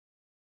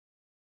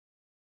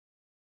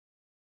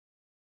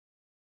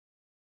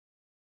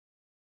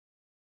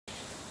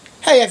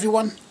Hey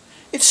everyone,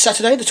 it's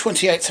Saturday the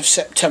 28th of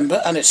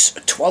September and it's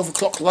 12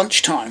 o'clock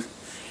lunchtime,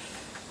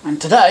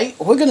 and today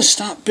we're going to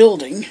start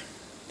building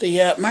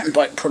the mountain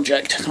bike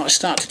project that I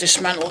started to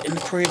dismantle in the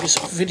previous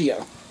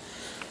video.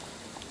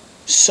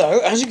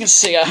 So as you can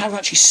see, I have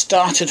actually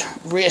started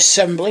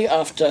reassembly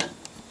after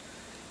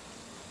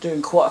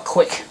doing quite a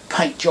quick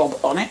paint job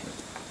on it.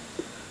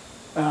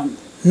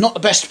 Not the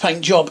best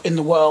paint job in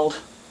the world,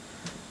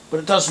 but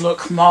it does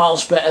look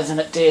miles better than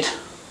it did.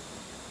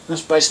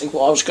 That's basically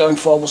what I was going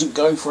for. I wasn't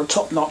going for a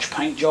top-notch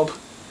paint job.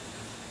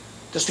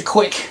 Just a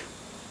quick,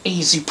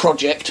 easy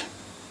project,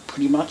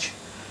 pretty much.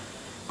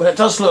 But it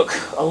does look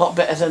a lot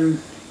better than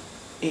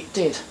it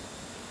did.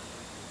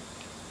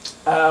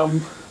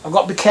 I've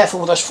got to be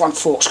careful with those front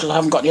forks because I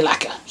haven't got any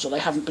lacquer, so they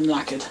haven't been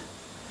lacquered.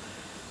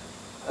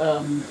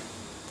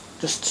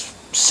 Just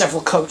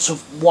several coats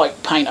of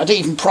white paint. I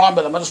didn't even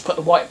primer them, I just put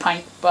the white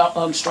paint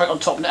straight on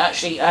top, and it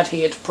actually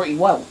adhered pretty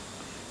well,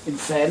 in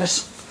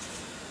fairness.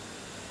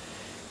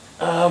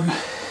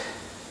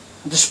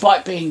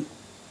 Despite being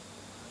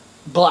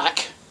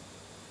black,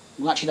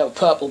 well actually they were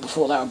purple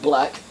before they were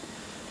black,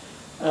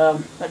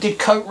 that did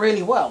coat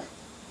really well.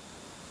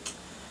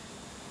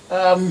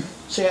 So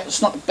yeah,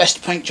 it's not the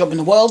best paint job in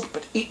the world,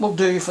 but it will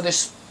do for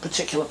this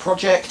particular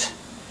project.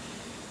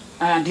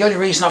 And the only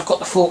reason I've got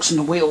the forks and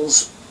the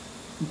wheels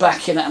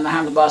back in it and the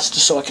handlebars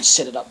just so I can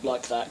set it up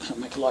like that, to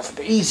make life a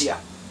bit easier.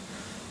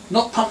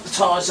 Not pumped the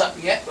tyres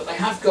up yet, but they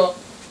have got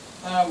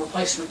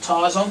replacement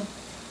tyres on.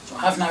 So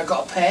I have now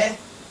got a pair.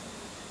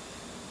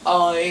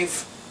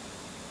 I've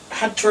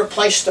had to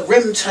replace the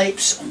rim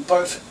tapes on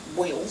both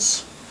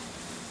wheels.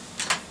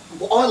 And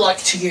what I like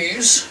to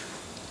use,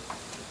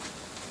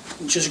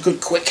 which is a good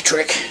quick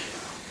trick,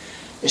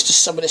 is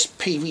just some of this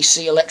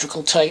PVC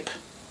electrical tape.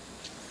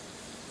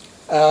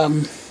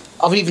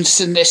 I've even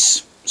seen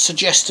this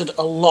suggested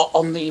a lot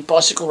on the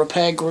bicycle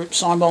repair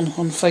groups I'm on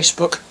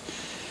Facebook.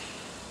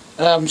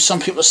 Some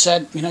people have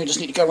said, you know, you just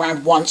need to go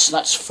around once,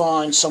 that's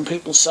fine. Some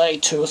people say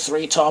 2 or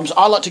 3 times.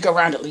 I like to go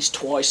around at least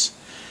twice,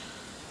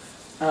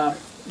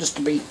 just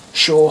to be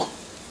sure.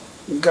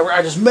 You can go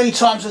around as many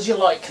times as you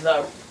like,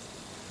 though.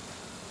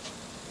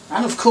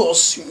 And of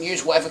course, you can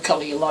use whatever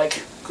colour you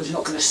like, because you're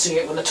not going to see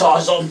it when the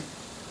tyre's on.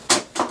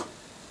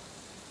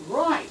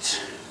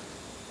 Right.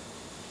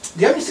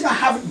 The only thing I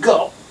haven't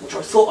got, which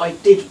I thought I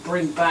did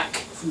bring back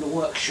from the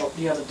workshop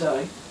the other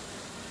day,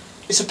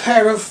 is a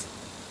pair of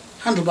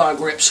handlebar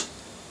grips.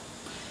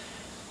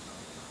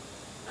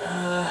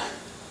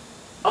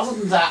 Other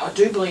than that, I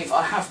do believe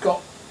I have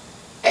got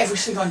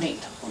everything I need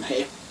on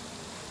here.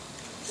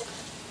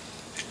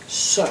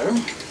 So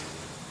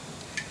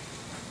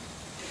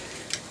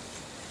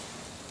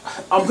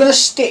I'm going to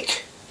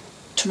stick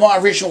to my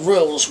original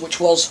rules, which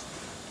was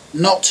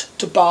not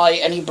to buy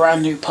any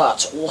brand new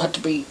parts. All had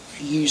to be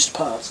used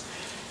parts.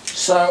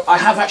 So I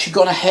have actually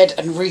gone ahead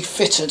and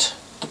refitted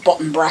the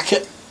bottom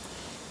bracket,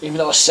 even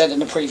though I said in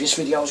the previous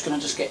video I was going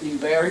to just get new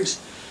bearings.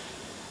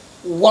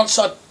 Once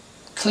I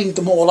cleaned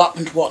them all up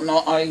and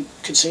whatnot, I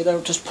could see they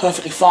were just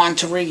perfectly fine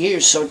to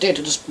reuse, so I did.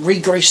 I just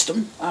re-greased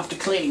them after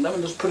cleaning them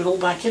and just put it all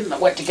back in. That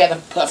went together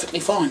perfectly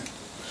fine.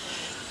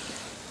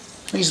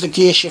 These are the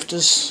gear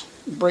shifters,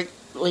 brake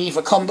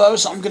lever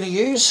combos I'm going to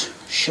use.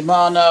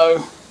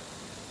 Shimano,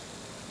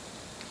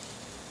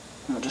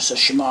 just a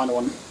Shimano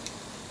one,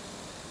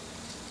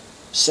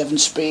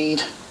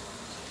 7-speed.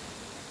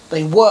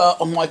 They were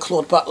on my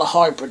Claude Butler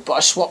hybrid, but I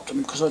swapped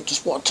them because I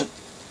just wanted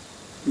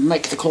to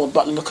make the Claude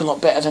Butler look a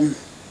lot better than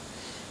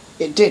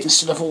it did,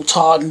 instead of all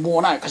tired and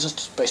worn out, because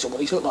that's basically what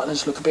these look like. They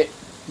just look a bit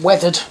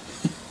weathered.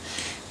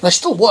 They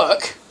still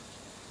work.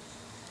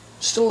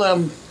 Still,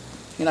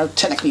 you know,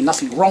 technically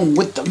nothing wrong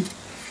with them.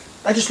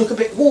 They just look a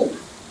bit worn.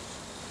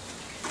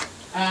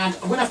 And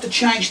I'm going to have to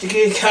change the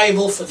gear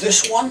cable for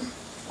this one.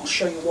 I'll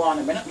show you why in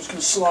a minute. I'm just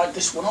going to slide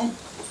this one on.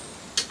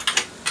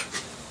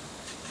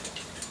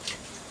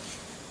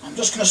 I'm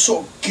just going to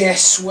sort of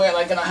guess where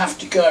they're going to have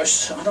to go,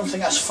 so I don't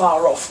think that's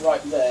far off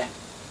right there.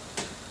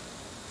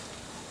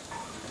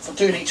 If I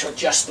do need to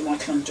adjust them, I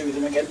can undo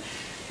them again.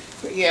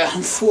 But yeah,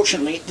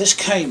 unfortunately this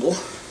cable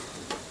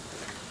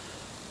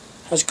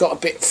has got a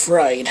bit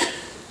frayed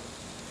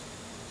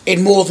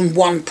in more than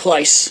one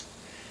place.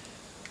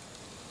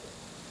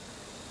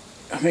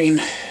 I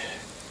mean,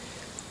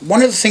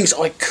 one of the things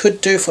I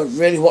could do if I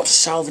really want to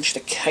salvage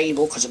the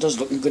cable, because it does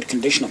look in good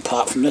condition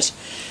apart from this,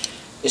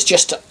 is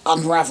just to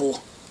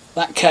unravel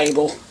that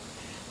cable,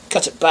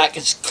 cut it back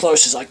as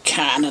close as I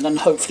can, and then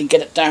hopefully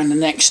get it down the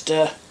next,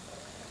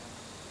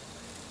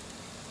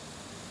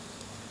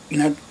 you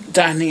know,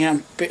 down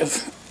the bit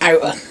of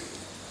outer,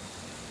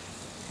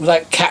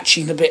 without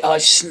catching the bit I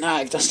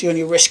snagged. That's the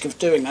only risk of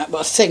doing that. But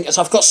I think, as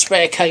I've got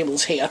spare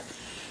cables here,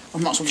 I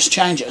might as well just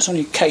change it. It's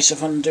only a case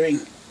of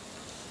undoing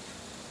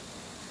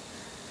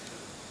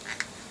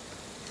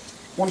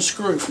one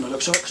screw from the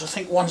looks of it, because I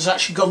think one's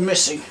actually gone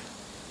missing,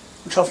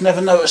 which I've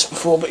never noticed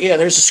before. But yeah,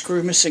 there's a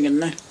screw missing in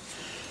there.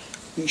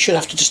 You should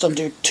have to just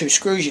undo 2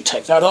 screws. You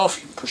take that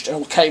off, you push the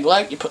old cable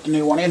out, you put the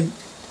new one in.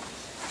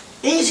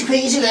 Easy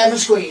peasy lemon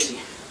squeezy.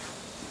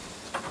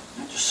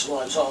 That just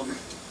slides on.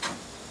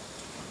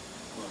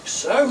 like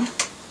so.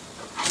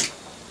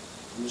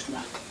 I'm just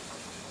going to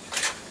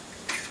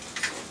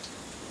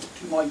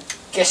do my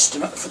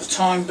guesstimate for the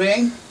time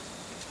being.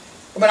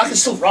 I mean, I can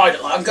still ride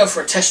it, like, I can go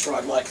for a test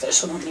ride like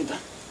this. I don't need the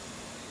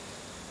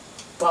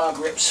bar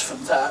grips for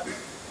that.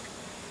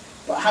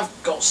 But I have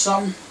got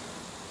some.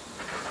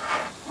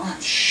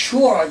 I'm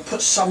sure I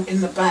put some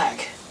in the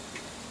bag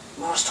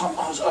last time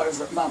I was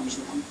over at Mum's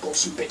and I bought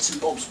some bits and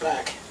bobs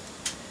back.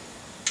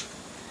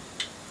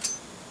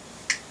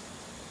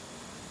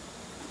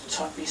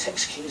 Tighten these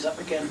hex keys up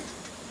again.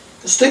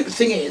 The stupid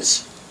thing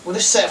is, with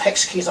this set of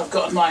hex keys I've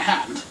got in my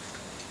hand,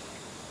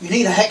 you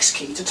need a hex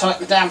key to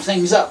tighten the damn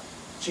things up.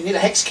 So you need a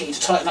hex key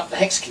to tighten up the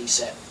hex key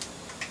set.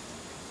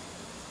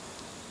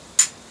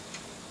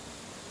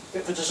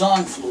 Bit of a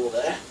design flaw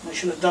there. They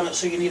should have done it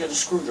so you needed a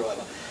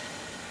screwdriver.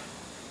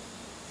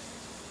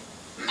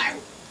 Now,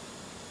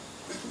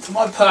 for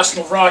my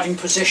personal riding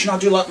position, I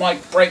do like my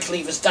brake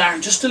levers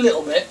down just a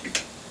little bit.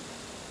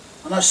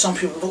 I know some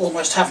people would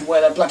almost have them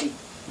where they're bloody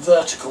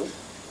vertical.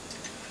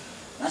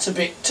 That's a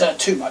bit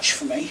too much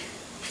for me.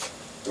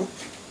 Oop.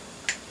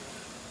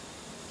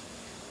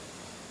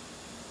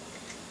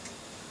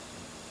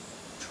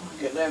 Try and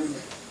get them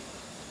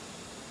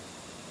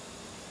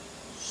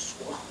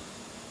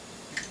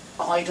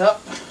eyed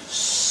up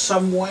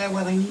somewhere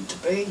where they need to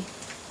be.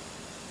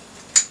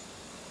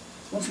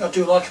 One thing I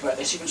do like about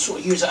this, you can sort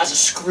of use it as a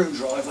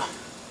screwdriver,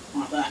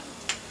 like that.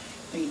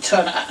 Then you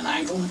turn it at an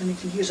angle and then you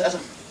can use it as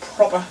a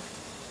proper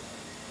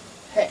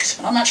hex.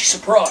 And I'm actually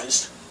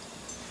surprised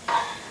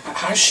at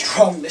how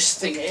strong this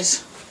thing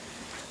is.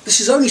 This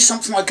is only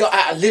something I got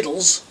out of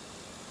Lidl's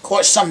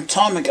quite some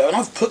time ago, and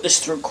I've put this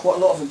through quite a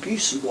lot of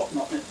abuse and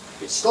whatnot, and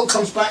it still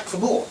comes back for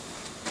more.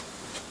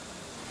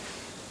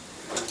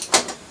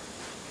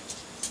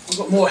 I've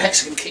got more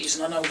hexagon keys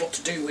than I know what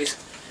to do with.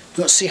 I've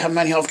got to see how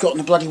many I've got in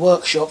the bloody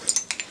workshop.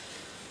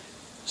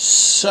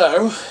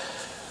 So,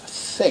 I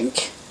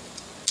think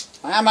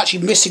I am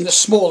actually missing the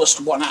smallest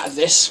one out of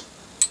this.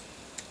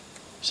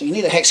 So you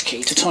need a hex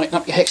key to tighten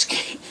up your hex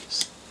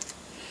keys,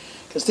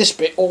 because this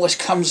bit always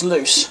comes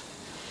loose.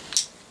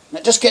 And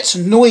it just gets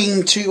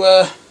annoying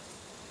to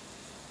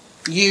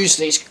use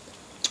these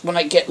when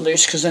they get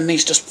loose, because then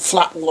these just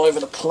flap all over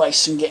the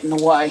place and get in the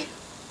way.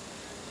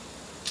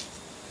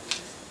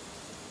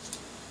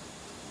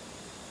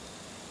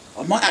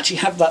 I might actually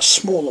have that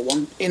smaller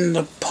one in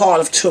the pile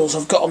of tools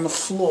I've got on the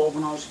floor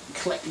when I was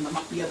collecting them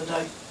up the other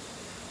day.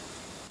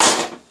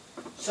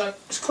 So,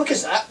 as quick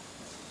as that,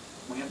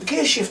 we have the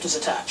gear shifters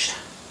attached.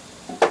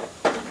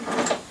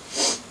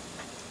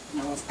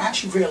 Now I've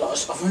actually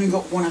realised I've only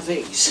got one of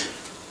these.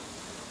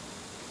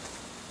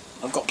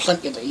 I've got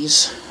plenty of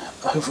these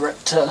over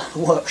at the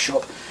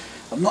workshop.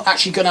 I'm not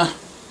actually going to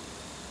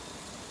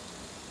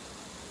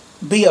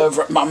be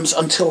over at Mum's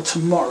until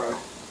tomorrow.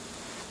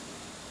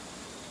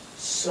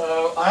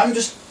 So I am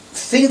just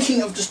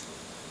thinking of just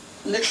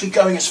literally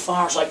going as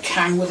far as I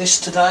can with this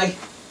today,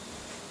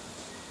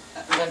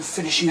 and then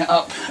finishing it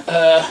up.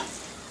 And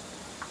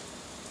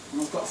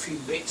I've got a few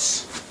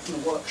bits in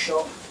the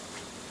workshop.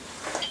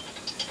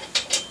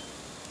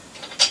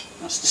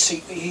 That's the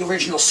seat, the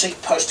original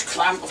seat post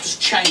clamp. I've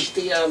just changed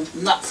the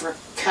nut for a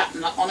cap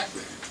nut on it.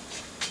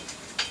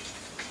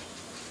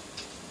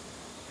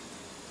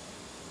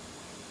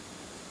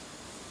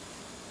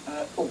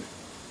 Oh,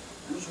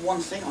 there's one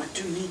thing I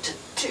do need to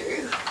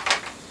do.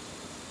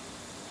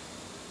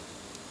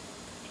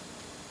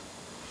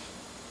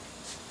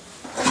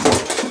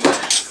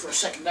 For a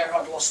second there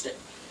I'd lost it.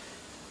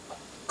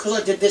 Because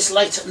I did this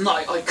late at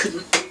night, I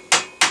couldn't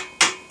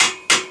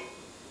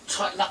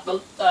tighten up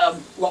the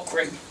lock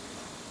ring.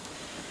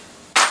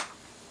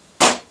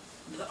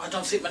 I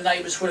don't think my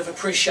neighbours would have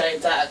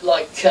appreciated that at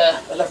like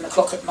 11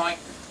 o'clock at night,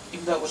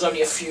 even though it was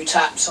only a few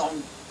taps.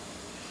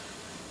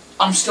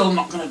 I'm still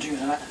not going to do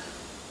that.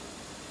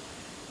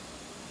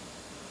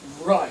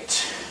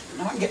 Right,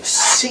 now I can get the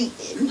seat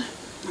in,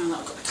 now that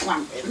I've got the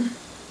clamp in,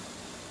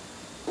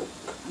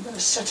 I'm going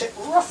to set it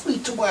roughly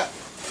to where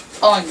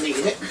I need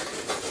it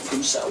for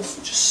myself,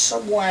 which is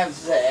somewhere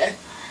there.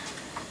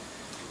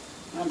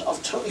 And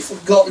I've totally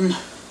forgotten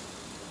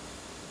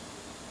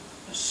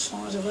the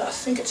size of that. I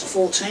think it's a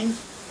 14.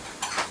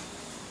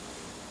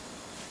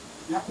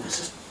 Yep,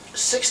 it's a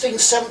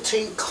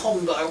 16-17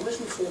 combo. Where's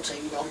my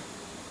 14 gone?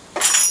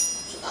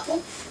 Is it that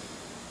one?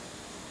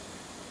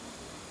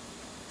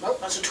 Nope,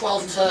 that's a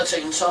 12 and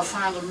 13, so I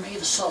found them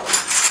either side.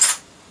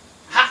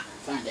 Ha!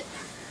 Found it.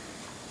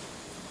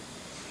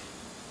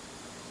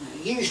 Now,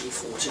 usually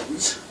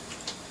 14s.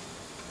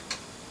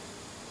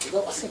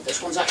 Although I think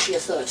this one's actually a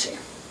 13.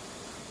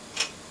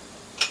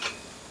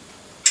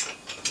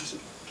 There's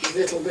a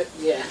little bit,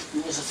 yeah,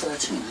 there's a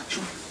 13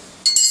 actually.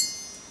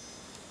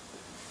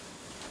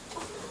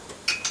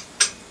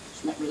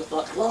 It's making me look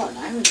like a liar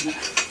now, isn't it?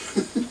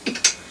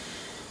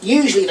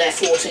 Usually they're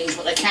 14s,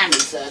 but they can be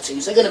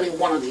 13s. They're going to be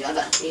one or the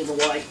other, either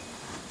way.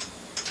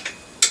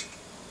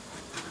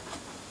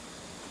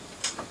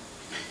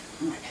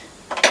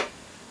 Right.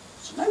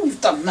 So now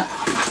we've done that,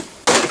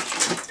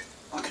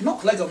 I can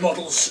knock Lego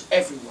models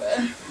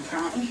everywhere,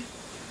 apparently.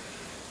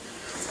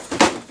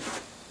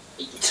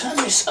 you turn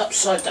this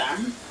upside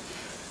down.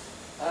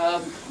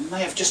 I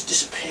may have just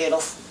disappeared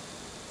off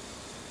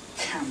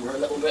camera a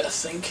little bit, I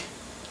think,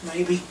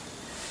 maybe.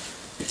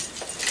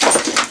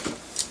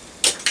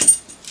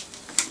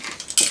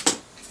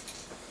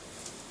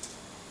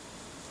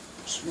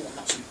 Some more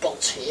nuts and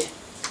bolts here.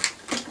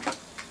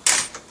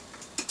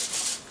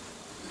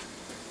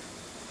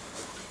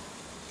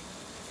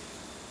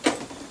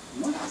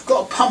 Well, I've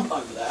got a pump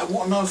over there. I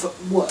want to know if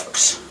it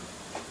works.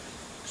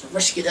 So I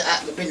rescued it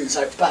out of the bins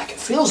out back. It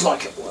feels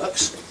like it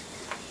works.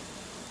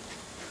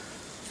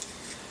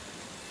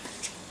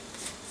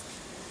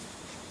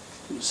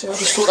 See, I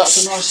just thought that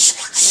was a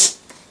nice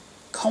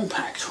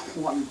compact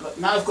one, but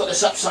now I've got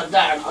this upside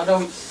down, I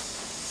don't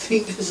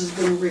think this is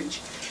going to reach.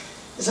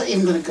 Is that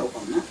even going to go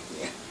on that?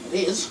 Yeah,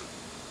 it is.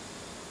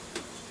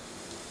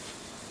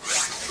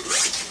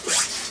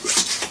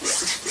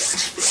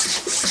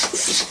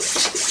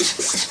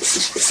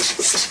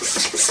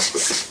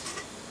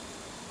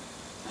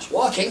 That's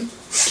working.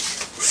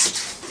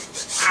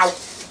 Ow!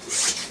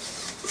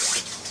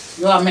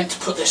 You are meant to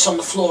put this on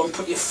the floor and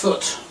put your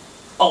foot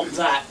on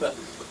that, but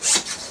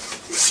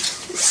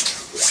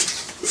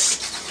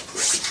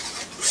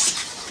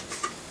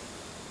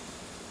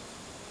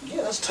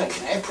yeah, that's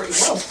taken air pretty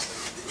well.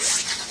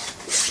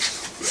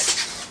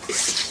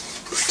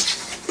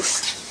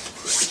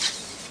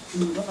 I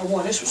don't know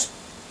why this was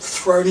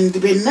thrown in the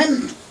bin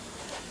then.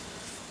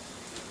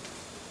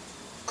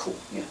 Cool,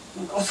 yeah.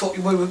 I thought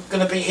we were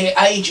going to be here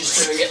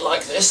ages doing it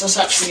like this. That's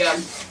actually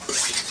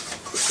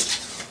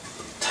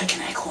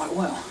taken air quite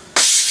well.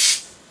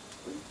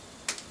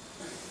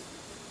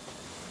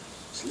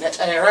 It's let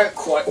air out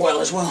quite well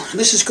as well. And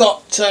this has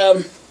got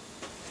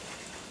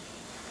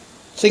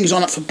things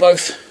on it for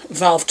both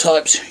valve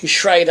types, your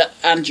Schrader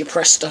and your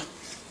Presta,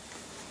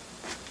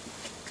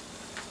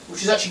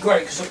 which is actually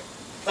great because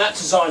that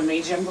design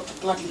means you haven't got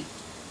to bloody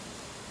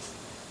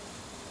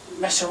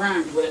mess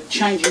around with it,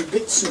 changing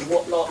bits and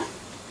whatnot.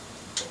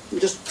 You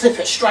just flip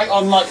it straight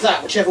on like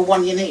that, whichever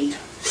one you need,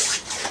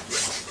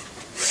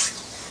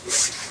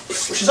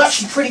 which is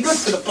actually pretty good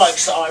for the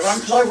bikes that I run,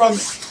 because I run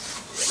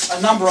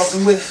a number of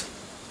them with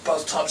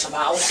both types of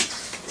valves.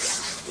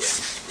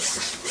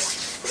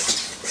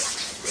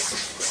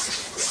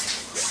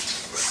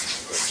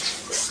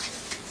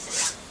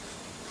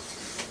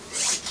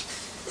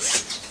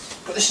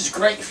 But this is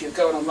great if you're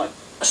going on like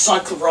a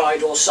cycle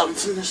ride or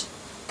something. This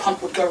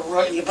pump would go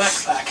right in your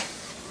backpack.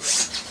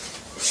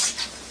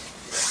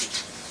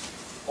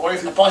 Or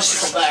even a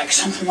bicycle bag,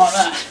 something like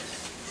that.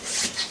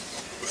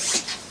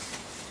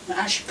 And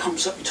it actually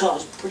pumps up your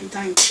tyres pretty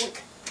dang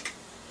quick.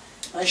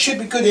 They should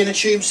be good inner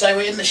tubes. They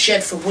were in the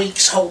shed for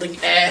weeks holding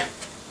air.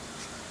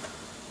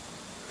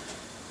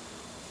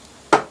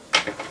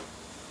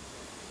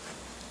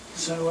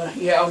 So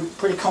yeah, I'm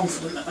pretty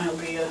confident that they'll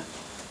be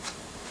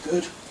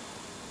good.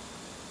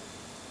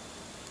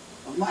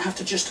 I might have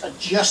to just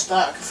adjust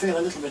that. I can feel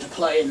a little bit of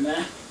play in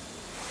there.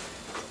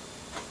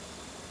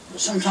 But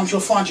sometimes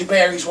you'll find your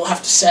bearings will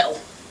have to settle.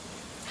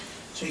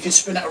 So you can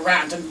spin it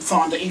around and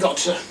find that you've got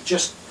to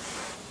just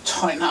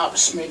tighten that up a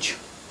smidge.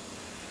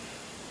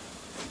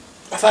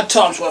 I've had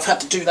times where I've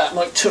had to do that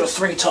like 2 or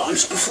 3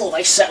 times before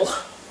they settle.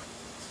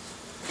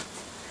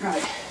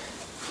 Right.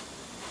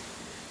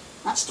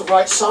 That's the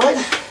right side.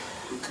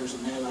 It goes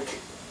in there like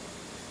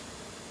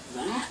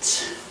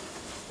that.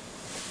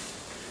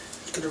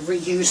 Going to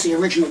reuse the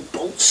original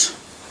bolts.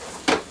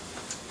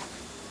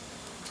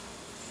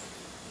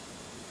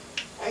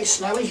 Hey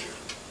Snowy,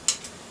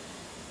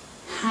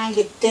 how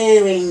you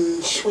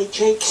doing, sweet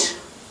cheeks?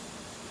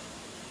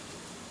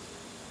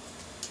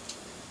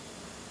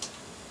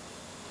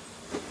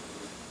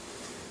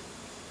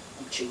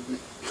 I'm cheating.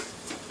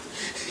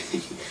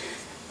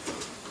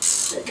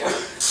 There you go.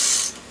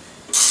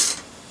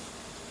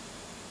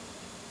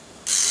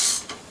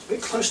 It's a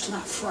bit close to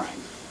that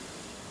frame,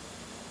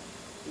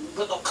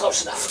 but not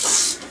close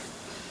enough.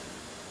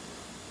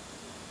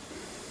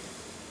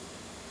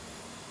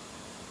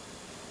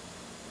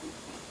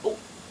 Oh,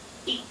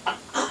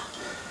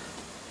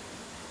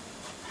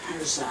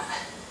 how's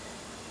that?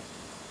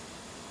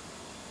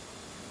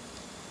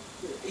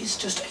 There is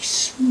just a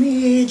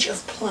smidge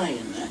of play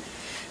in there.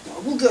 Now,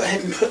 we'll go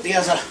ahead and put the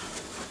other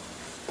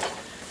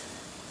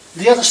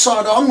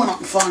side on when I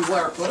can find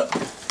where I put it.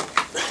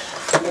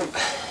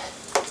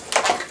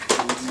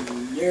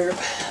 Nope,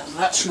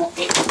 that's not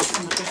it. It's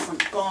from a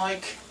different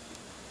bike.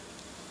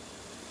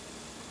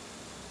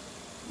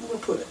 Where do I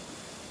put it?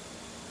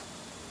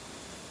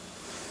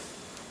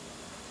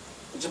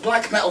 It's a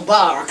black metal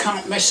bar, I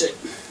can't miss it.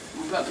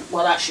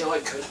 Well, actually I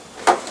could.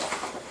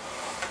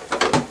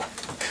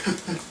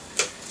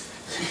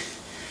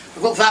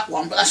 I've got that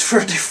one, but that's for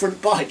a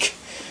different bike,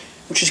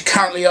 which is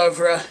currently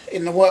over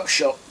in the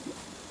workshop,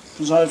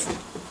 because I'm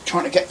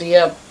trying to get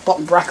the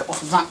bottom bracket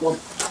off of that one.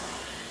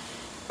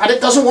 And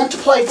it doesn't want to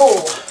play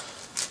ball.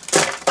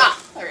 Ah,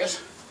 there it is.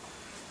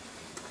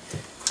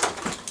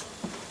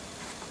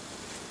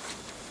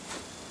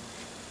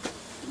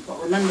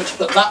 But remember to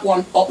put that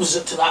one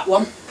opposite to that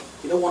one.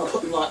 You don't want to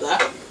put them like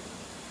that.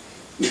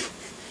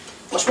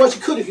 I suppose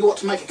you could if you want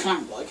to make a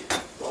clown bike,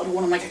 but I don't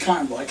want to make a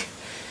clown bike.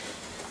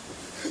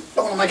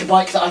 I want to make a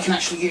bike that I can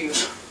actually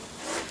use.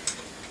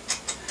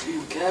 There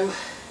we go.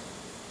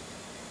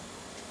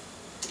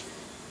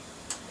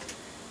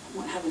 I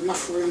might have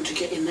enough room to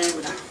get in there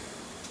with a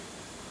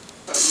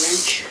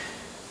wrench.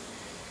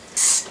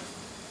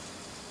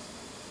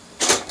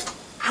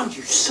 Ow,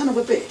 you son of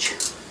a bitch.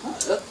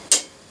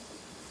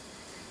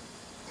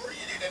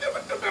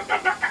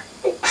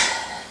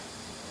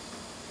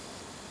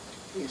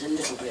 There's a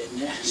little bit in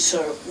there,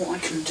 so what I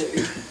can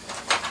do,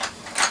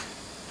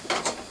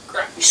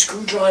 grab my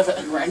screwdriver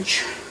and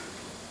wrench,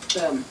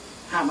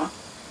 hammer,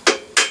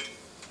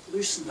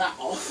 loosen that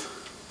off,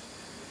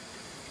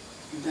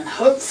 and then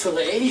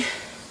hopefully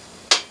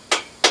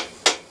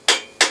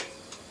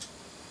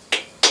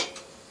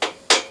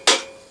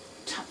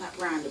tap that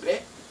round a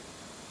bit,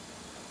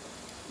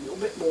 a little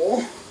bit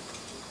more.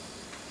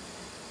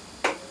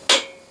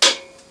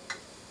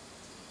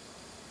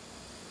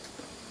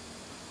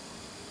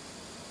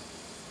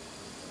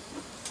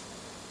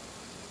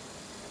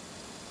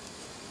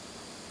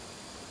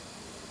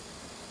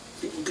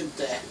 Good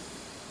there.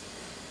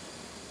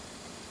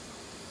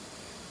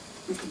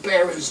 If the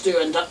bearings do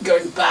end up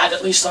going bad,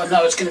 at least I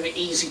know it's going to be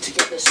easy to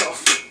get this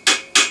off.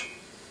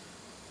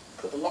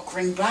 Put the lock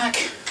ring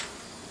back.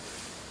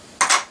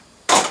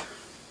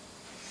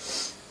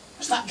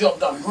 That's that job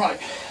done. Right,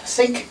 I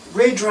think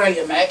rear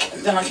derailleur mech,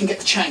 and then I can get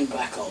the chain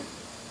back on.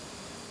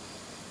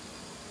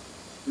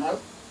 No,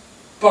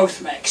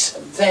 both mechs,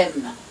 and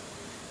then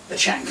the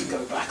chain can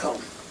go back on.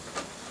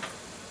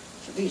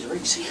 So these are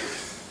easy.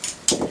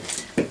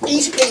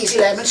 Easy peasy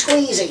lemon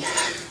squeezy.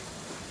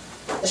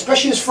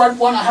 Especially this front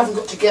one, I haven't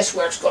got to guess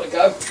where it's got to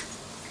go.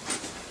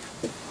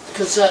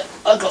 Because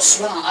I got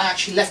smart, I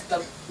actually left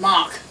the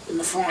mark in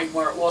the frame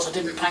where it was, I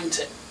didn't paint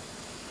it.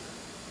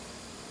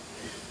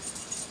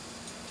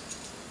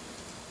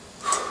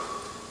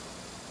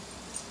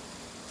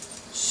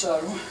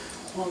 So,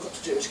 all I've got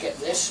to do is get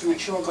this, make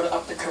sure I've got it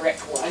up the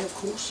correct way, of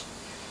course.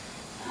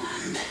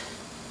 And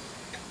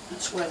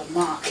that's where the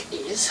mark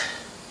is.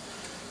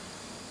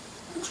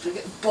 I'm just going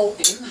to get the bolt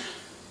in.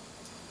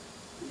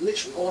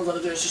 Literally all I've got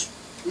to do is just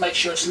make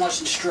sure it's nice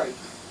and straight.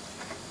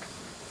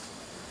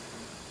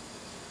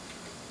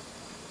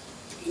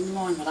 In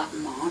line with that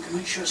mark and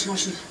make sure it's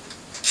nice and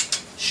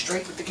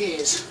straight with the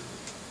gears.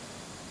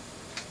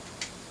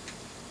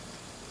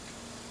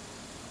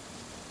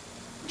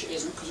 Which it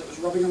isn't because it was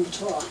rubbing on the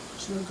tyre.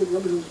 It's no good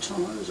rubbing on the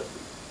tyre, is it?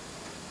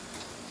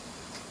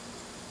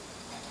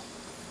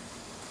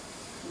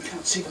 You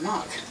can't see the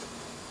mark.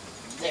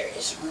 There it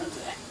is, right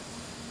there.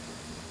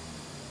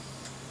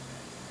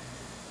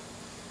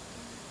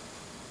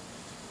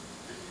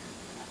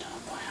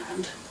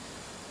 And I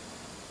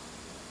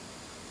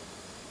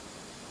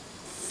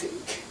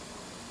think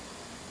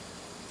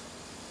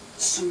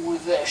somewhere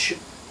there should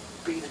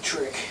be the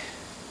trick.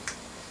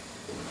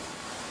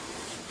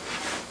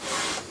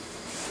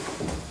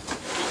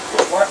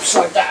 We're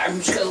upside down, I'm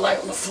just going to lay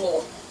it on the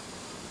floor.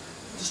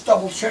 Just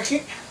double check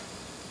it.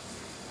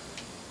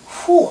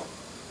 Whew.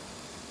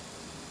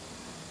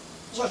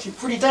 It's actually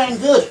pretty dang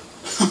good.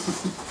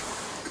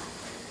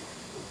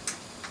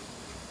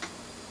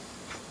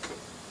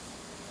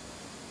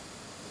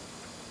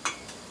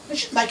 I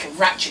should make a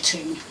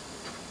ratcheting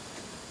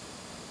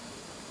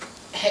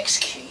hex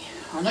key.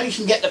 I know you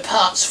can get the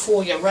parts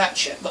for your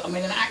ratchet, but I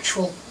mean an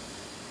actual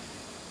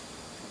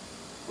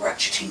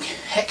ratcheting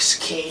hex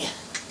key.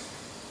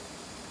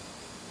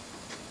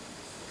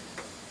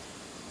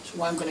 That's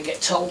why I'm going to get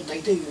told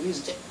they do,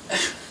 isn't it? I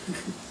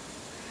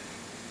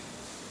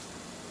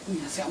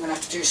think I'm going to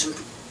have to do some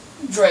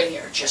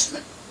derailleur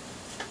adjustment.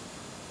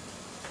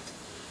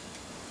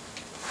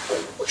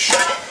 Oh, shit.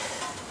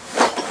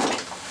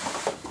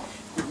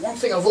 One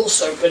thing I've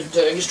also been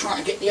doing is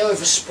trying to get the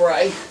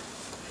overspray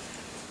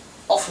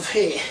off of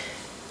here.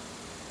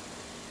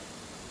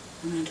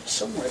 And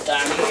somewhere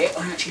down here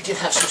I actually did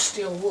have some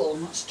steel wool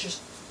and that's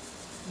just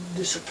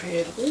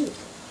disappeared. Ooh.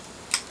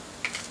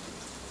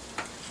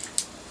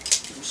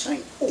 I'm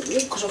saying ooh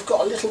because I've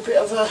got a little bit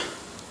of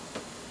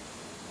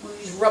one of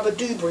these rubber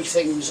doobry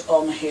things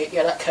on here.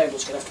 Yeah, that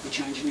cable's going to have to be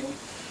changed anyway.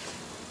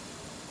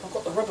 I've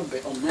got the rubber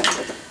bit on there.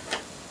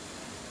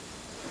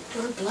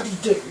 What do I bloody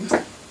do?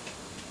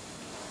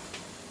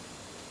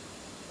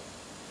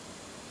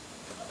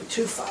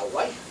 Too far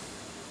away.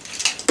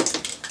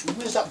 And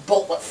where's that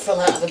bolt that fell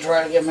out of the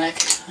derailleur mech?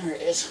 There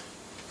it is.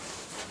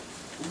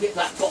 I'll get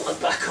that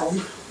bolted back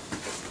on.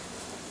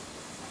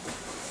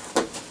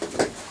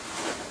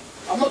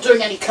 I'm not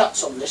doing any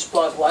cuts on this,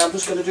 by the way. I'm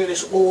just going to do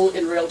this all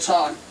in real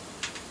time,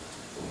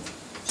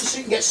 just so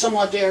you can get some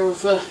idea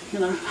of you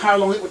know, how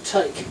long it would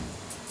take.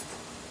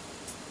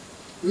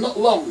 Not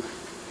long,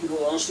 in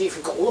all honesty. If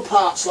you've got all the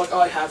parts like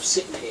I have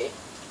sitting here,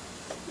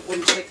 it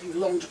wouldn't take you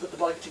long to put the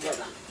bike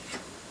together.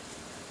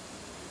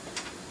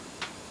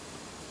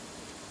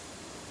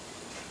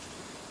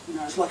 You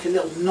know, it's like a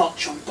little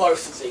notch on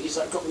both of these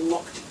that got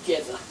locked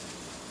together.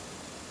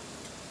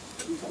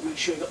 You've got to make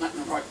sure you've got that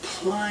in the right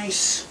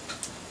place.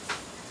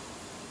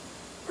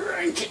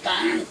 Crank it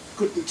down,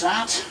 good and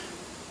tight.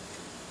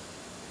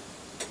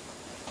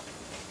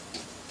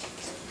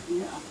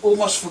 Yeah, I've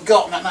almost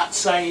forgotten that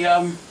that's a,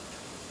 I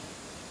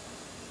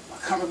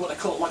can't remember what they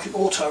call it, like an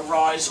auto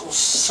rise or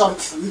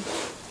something.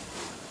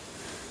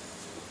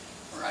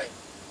 Right.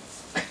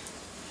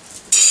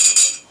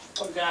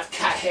 I'm going to have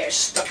cat hair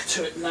stuck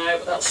to it now,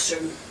 but that'll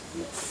soon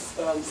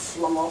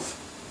flung off.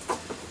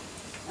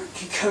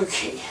 Okie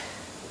dokie.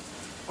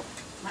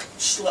 That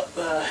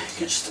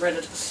gets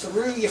threaded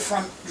through your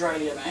front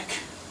derailleur neck.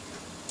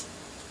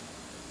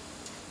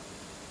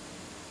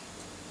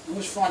 I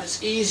always find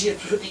it's easier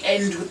to put the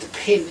end with the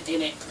pin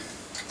in it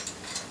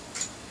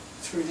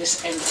through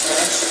this end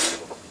first.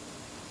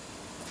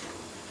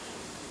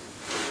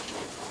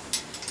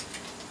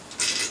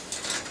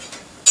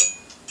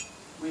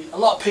 I mean, a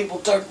lot of people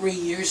don't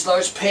reuse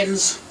those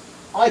pins.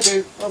 I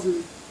do. I've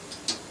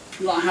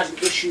not had an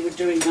issue with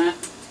doing that.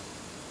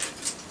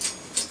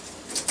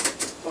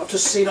 But I've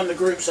just seen on the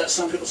groups that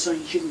some people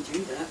saying you shouldn't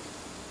do that.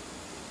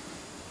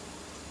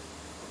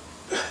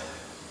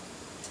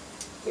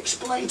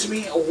 Explain to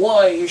me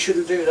why you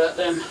shouldn't do that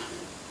then.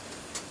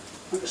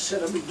 Like I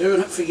said, I've been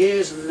doing it for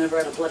years and never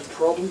had a bloody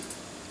problem.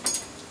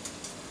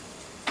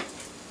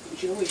 You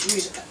should always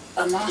use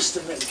a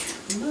master link.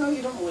 No,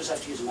 you don't always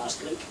have to use a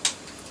master link.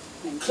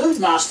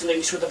 Include master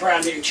links with a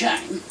brand new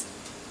chain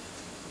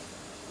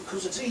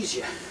because it's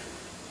easier.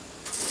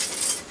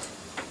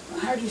 Now,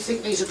 how do you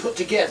think these are put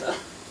together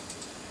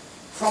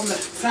from the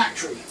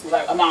factory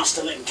without a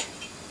master link?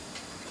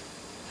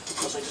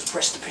 Because they just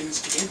press the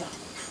pins together.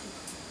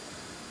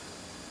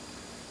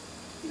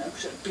 You know,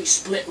 because it would be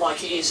split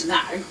like it is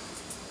now.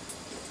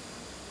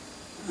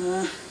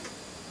 Yeah,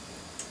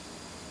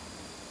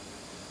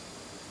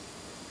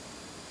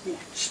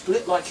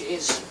 split like it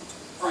is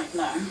right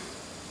now.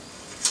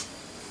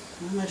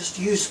 And I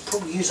just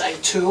probably use a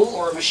tool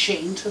or a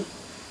machine to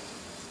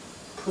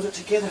put it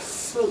together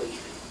fully.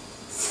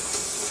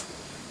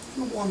 I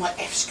don't know why my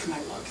F's come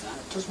out like that.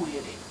 It does my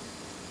head in.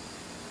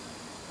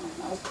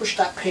 Right, I've pushed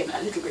that pin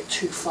a little bit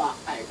too far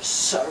out,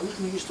 so I'm going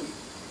to use the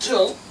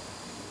tool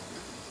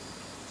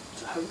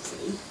to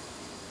hopefully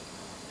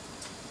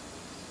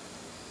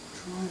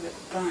drive it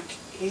back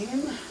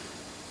in.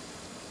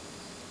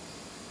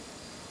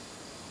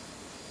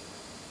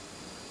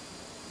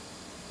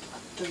 I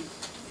don't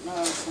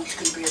know if that's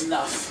going to be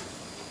enough.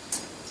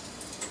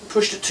 I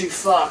pushed it too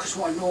far because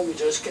what I normally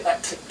do is get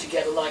that clipped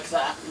together like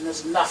that, and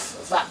there's enough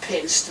of that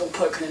pin still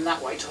poking in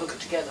that way to hook it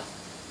together.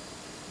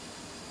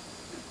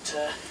 But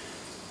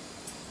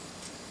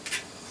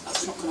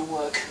that's not going to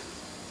work.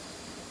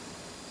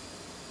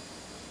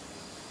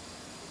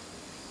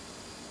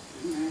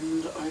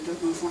 And I don't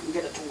know if I can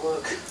get it to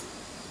work.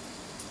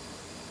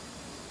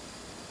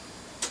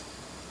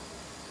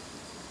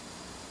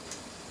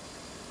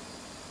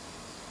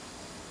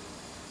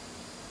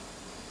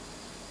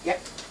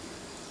 Yep,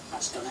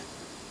 that's done it.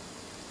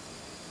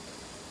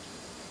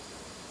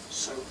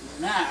 So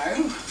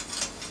now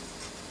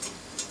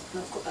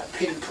I've got that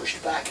pin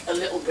pushed back a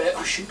little bit,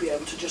 I should be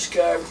able to just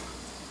go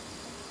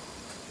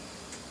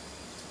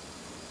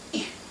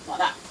like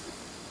that.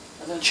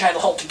 And then the chain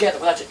will hold together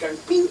without it going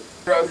bing.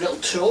 Your own little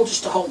tool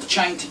just to hold the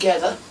chain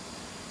together.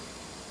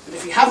 But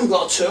if you haven't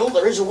got a tool,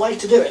 there is a way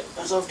to do it,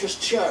 as I've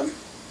just shown.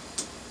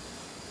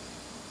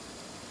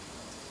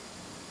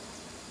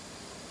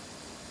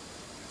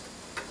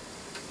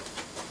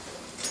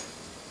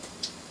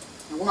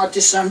 And when I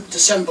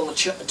disassemble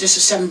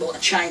a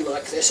chain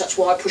like this, that's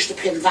why I push the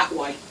pin that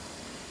way,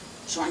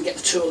 so I can get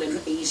the tool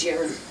in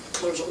easier and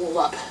close it all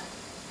up.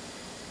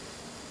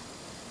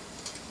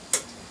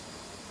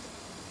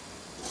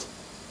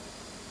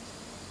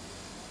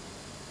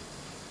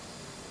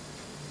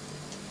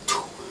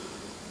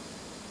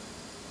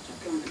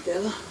 Going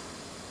together.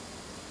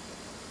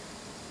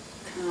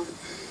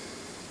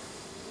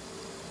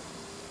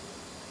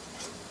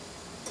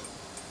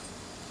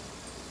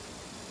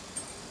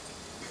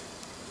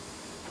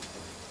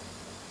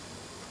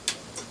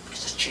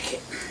 Let's just check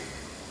it.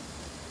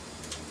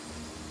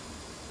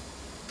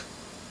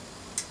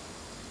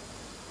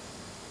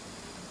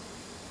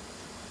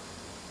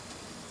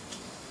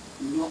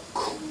 Not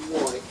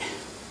quite.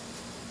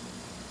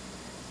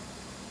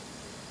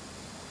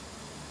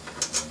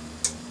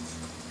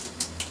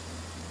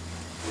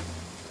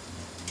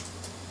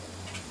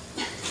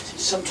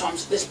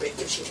 Sometimes this bit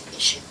gives you the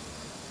issue.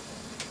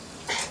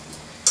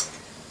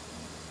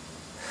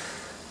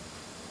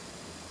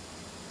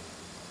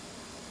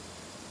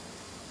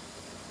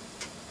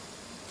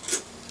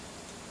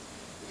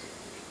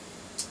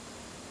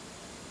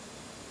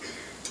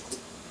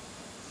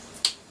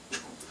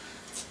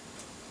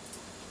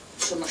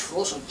 So much for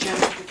also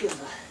jamming it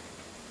together.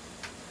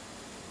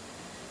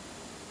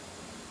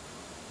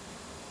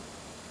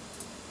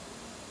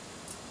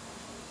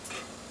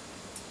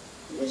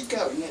 It is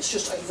going, it's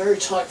just a very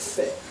tight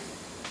fit.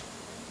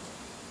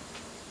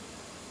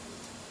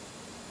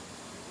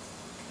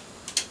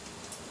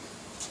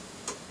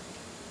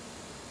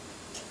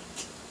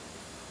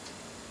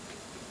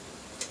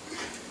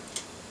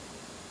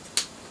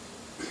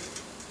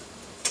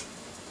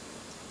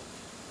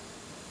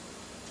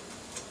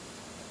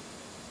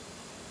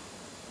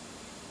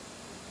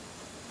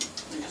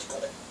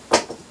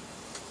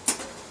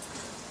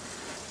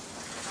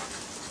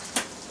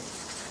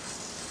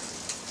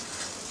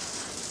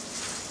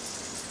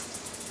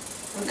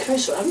 Okay,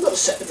 so I haven't got to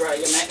set the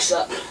Dragon necks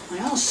up. They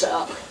are set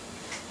up.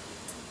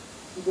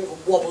 A bit of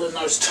a wobble in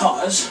those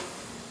tyres.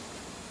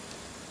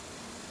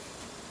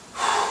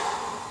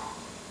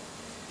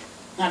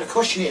 Now the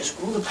question is,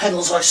 will the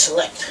pedals I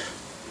select,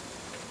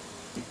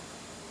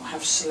 I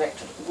have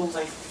selected, will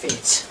they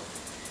fit?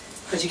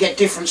 Because you get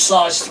different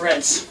size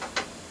threads.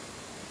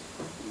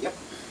 Yep.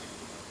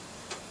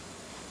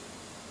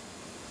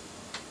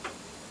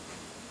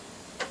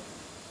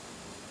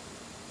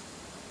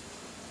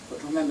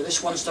 But remember,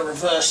 this one's the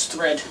reverse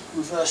thread,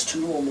 reverse to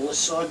normal this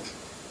side.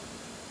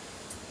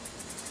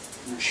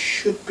 And it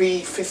should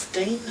be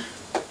 15.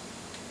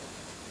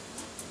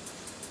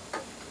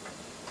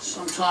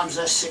 Sometimes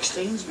they're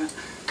 16s, but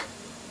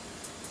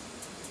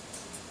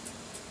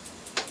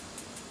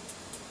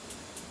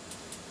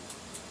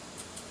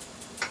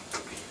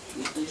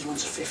these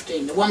ones are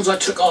 15. The ones I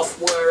took off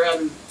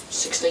were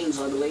 16s,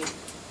 I believe.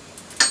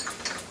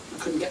 I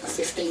couldn't get the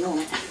 15 on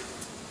it. I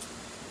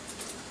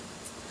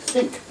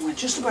think we're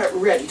just about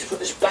ready to put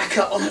this back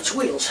up on its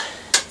wheels.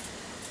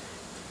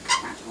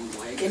 That's the wrong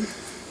way again.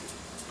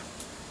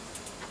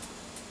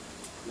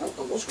 Nope,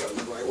 I was going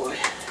the right way.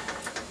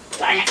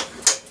 Dang it!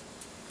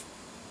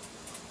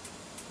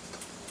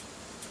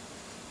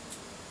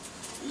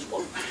 There's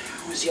one.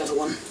 Where's the other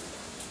one?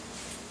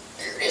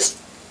 There it is.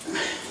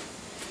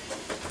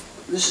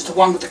 And this is the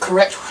one with the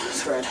correct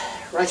thread.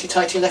 Righty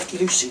tighty, lefty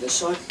loosey this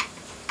side.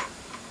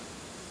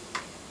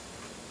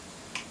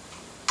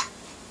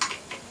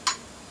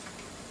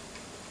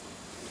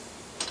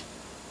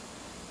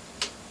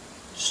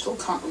 Still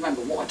can't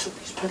remember what I took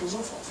these pedals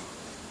off of.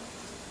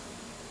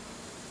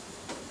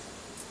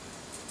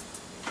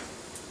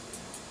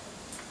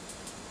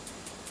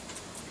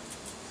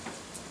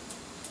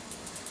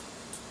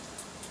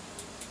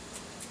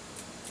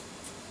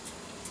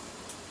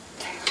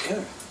 There we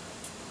go.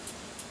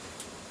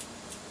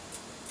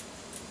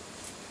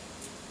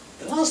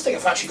 The last thing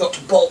I've actually got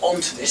to bolt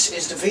onto this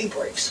is the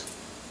V-brakes.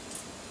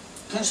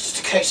 That's just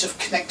a case of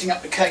connecting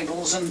up the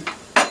cables and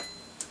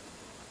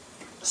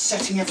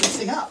setting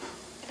everything up.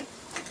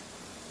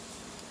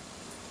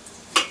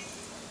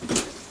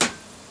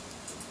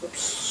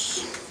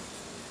 Oops.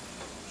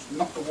 Just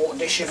knocked the water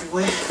dish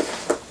everywhere.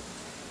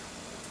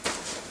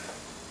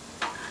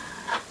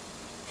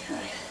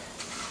 Okay.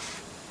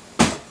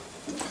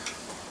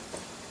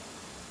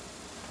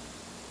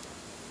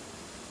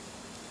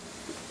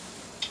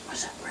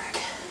 Where's that rag?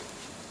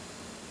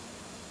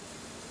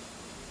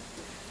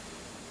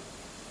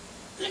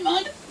 Never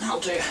mind, that'll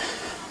do.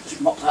 I'll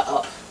just mop that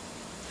up.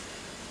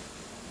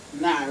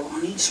 Now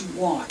I need some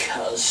wire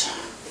cutters.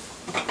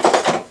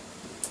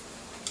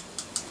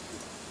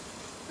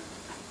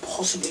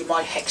 Possibly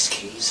my hex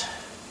keys.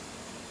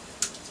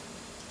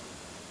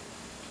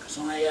 Because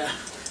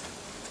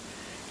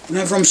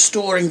whenever I'm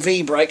storing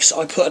V-brakes,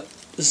 I put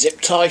a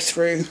zip tie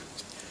through,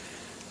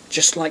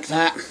 just like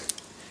that.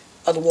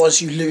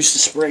 Otherwise you lose the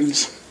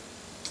springs.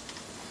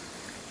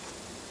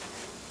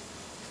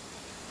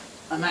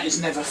 And that is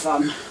never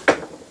fun.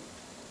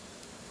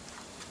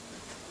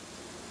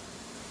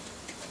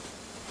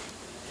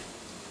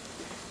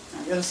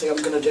 Now the other thing I'm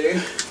going to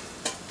do,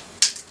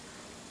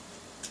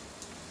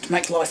 to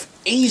make life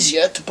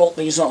easier to bolt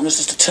these on, is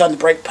just to turn the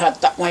brake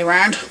pad that way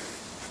round.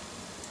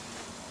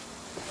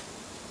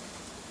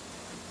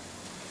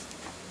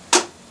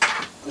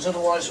 Because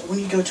otherwise, when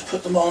you go to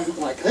put them on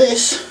like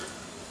this,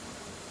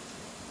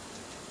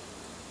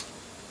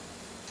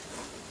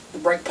 the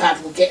brake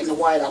pad will get in the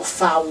way, that'll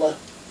foul the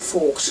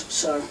forks,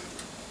 so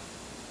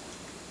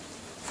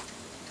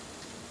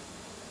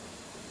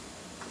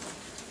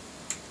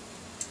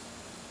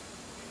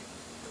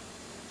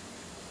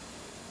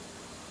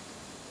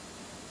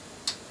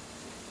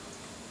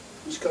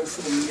let's go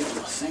for the middle,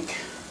 I think.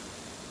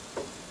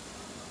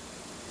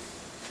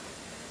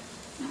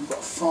 I've got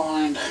to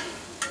find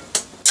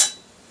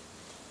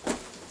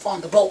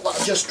the bolt that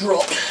I just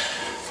dropped.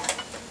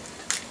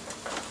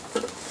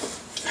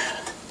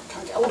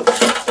 Can't get hold of it.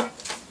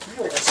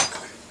 There it is.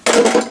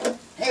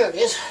 Here it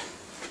is.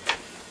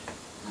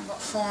 I've got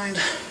to find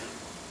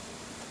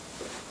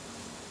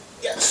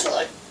the other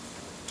side.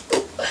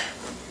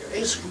 Here it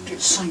is. We'll do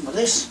the same with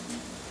this.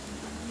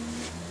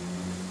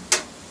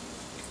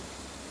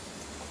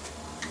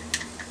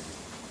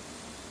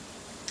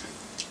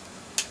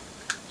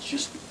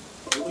 Just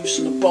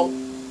loosen the bolt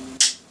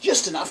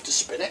just enough to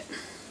spin it.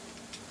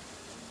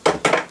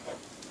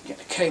 Get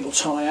the cable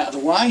tie out of the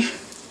way.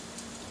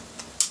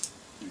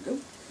 There we go.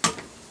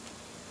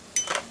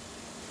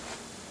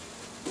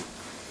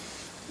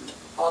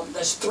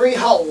 There's 3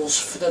 holes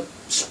for the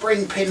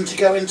spring pin to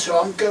go into.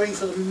 I'm going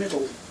for the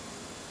middle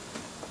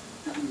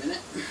at the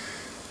minute.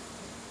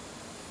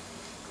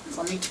 If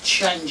I need to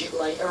change it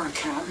later, I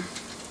can.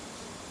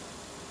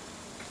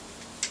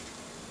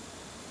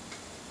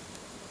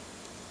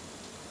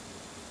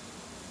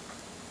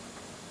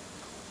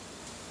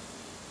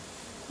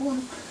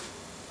 One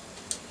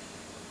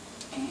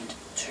and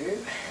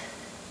 2.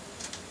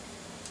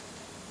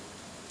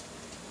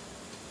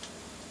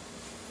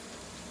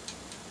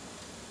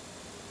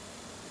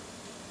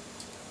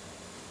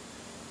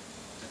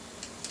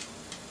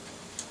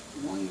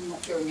 you're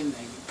not going in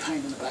there, you pain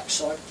in the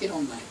backside. Get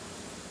on there.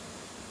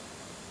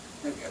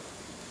 There we go.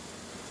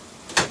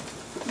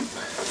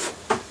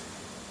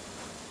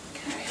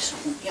 Okay, so I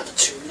want the other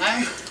two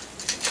now.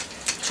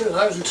 2 of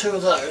those and 2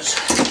 of those.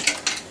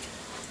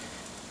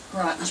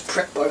 Right, let's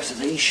prep both of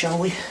these, shall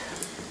we?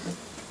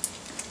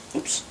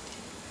 Oops.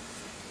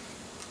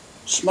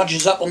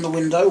 Smudges up on the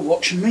window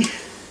watching me.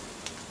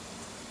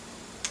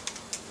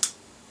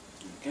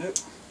 There we go.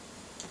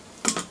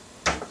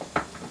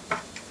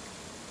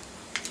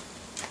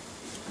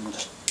 And we'll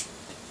just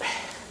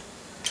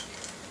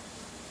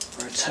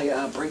rotate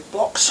our brake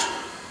blocks.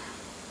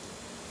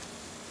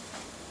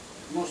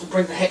 I'm also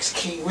bring the hex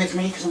key with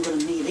me because I'm going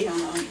to need it,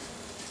 aren't I?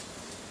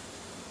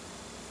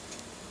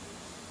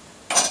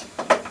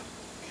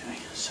 Okay,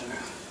 so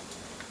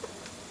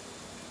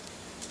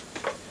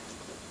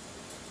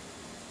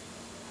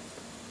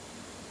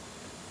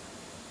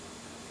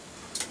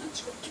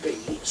that's got to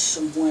be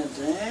somewhere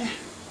there.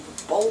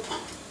 A bolt.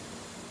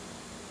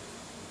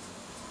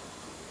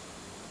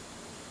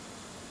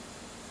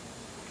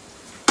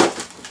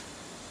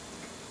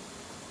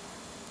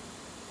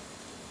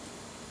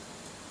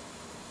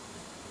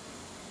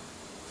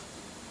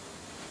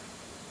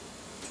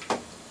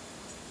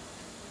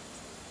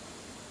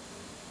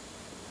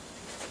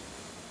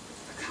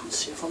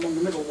 See if I'm on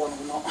the middle one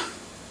or not.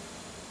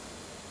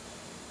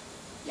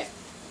 Yeah.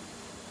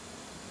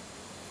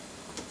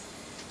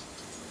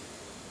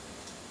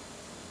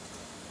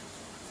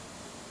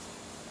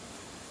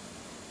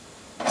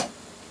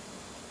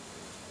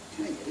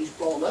 Okay, get these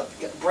bolted up,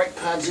 get the brake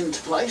pads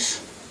into place.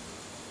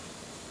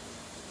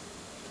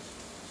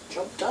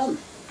 Job done.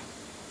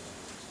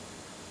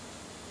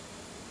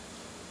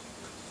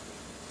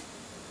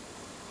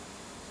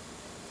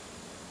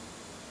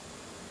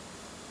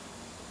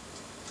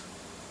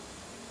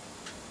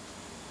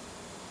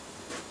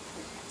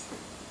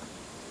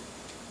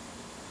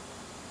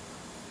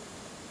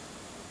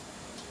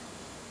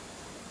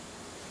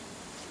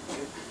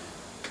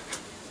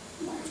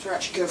 I have to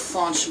actually go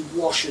find some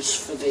washers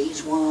for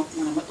these when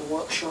I'm at the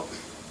workshop.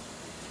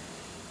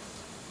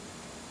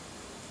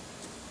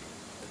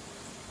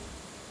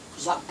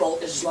 Because that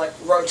bolt is like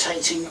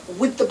rotating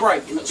with the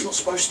brake and it's not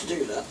supposed to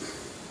do that.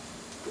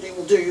 But it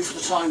will do for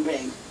the time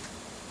being.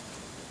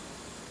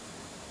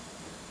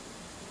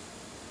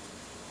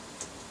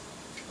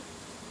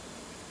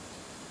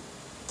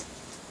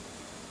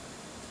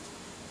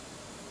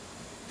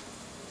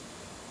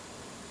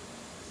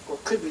 Or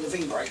it could be the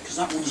V-brake because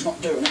that one's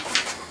not doing it.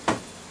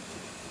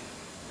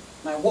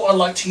 Now what I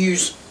like to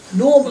use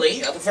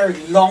normally are the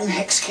very long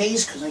hex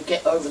keys because they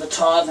get over the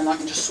tyre, then I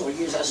can just sort of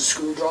use it as a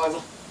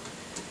screwdriver,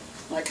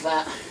 like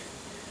that.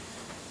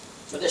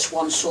 But this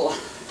one sort of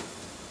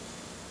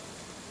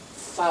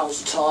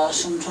fouls the tyre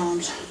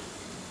sometimes.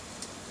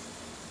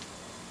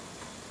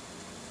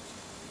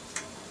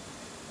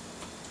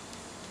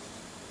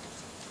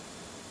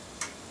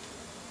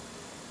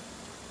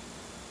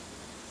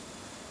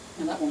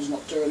 And that one's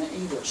not doing it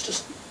either, it's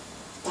just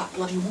that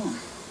bloody one.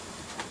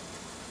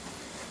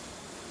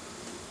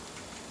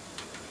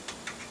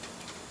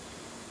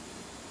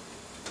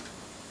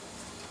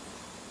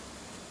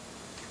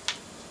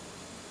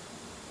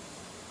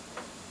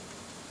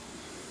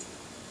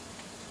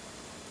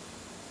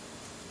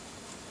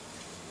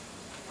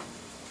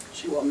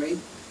 See what I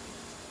mean?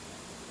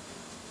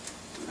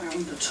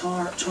 Around the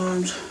tyre at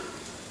times.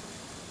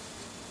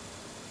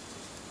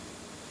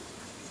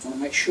 Want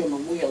to make sure my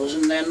wheel is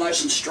in there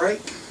nice and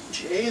straight,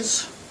 which it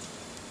is.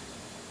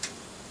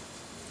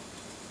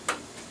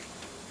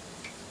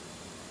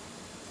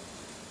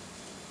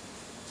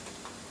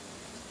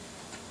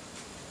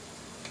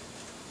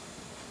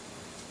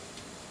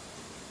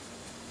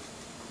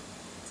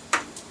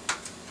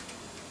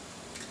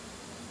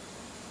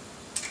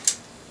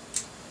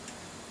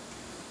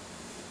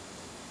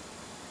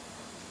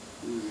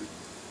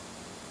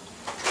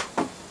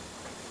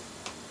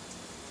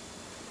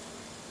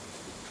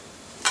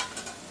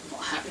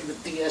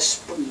 With the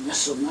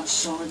springiness on that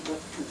side, but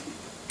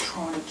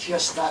try and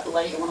adjust that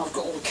later when I've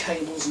got all the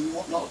cables and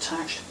whatnot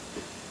attached.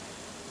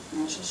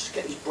 Right, so let's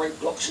get these brake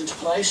blocks into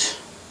place.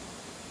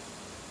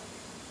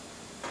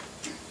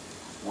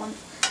 One.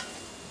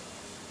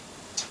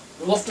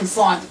 You'll often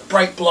find that the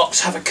brake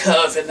blocks have a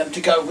curve in them to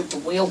go with the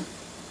wheel.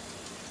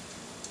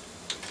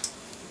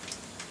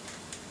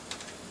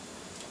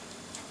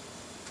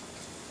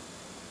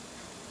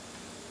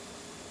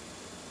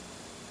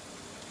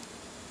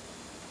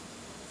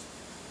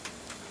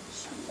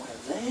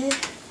 There.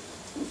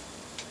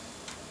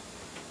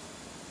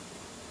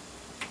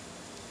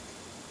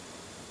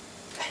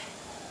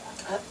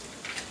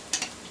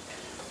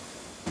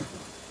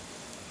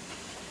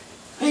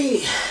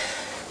 Hey,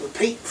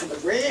 repeat for the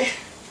rear.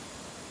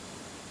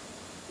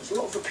 There's a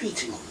lot of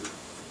repeating on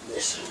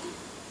this.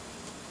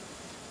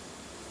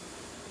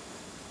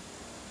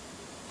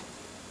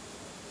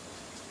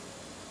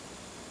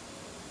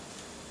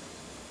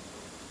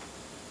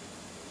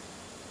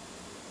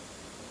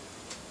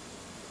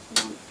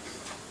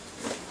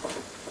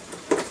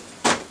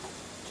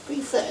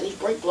 fair, these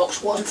brake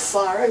blocks weren't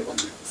far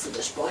out for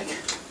this bike,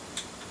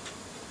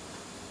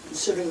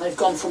 considering they've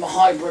gone from a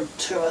hybrid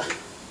to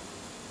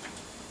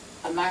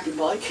a mountain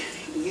bike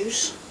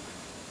use.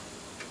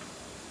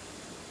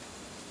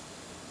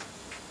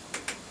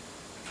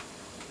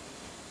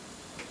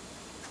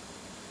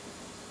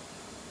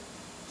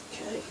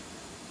 Okay.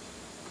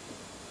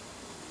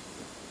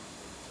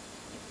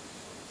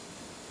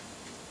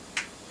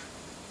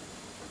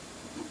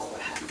 Not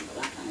quite happy with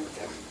that. There we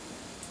go.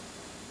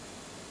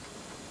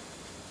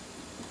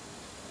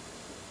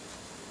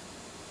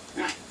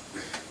 Right.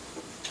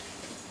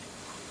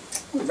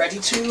 We're ready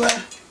to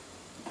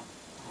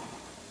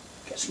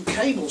get some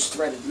cables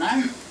threaded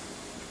now.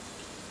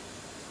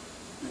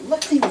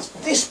 Luckily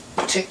with this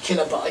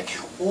particular bike,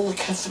 all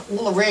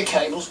the rear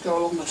cables go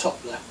along the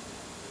top there,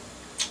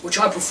 which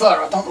I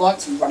prefer. I don't like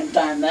them running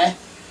down there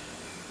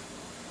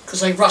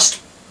because they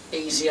rust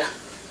easier.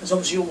 Because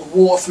obviously all the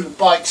water from the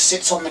bike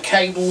sits on the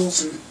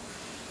cables and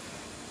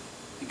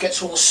it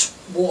gets all the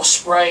water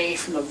spray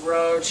from the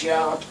roads.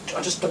 Yeah,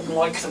 I just don't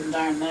like them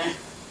down there.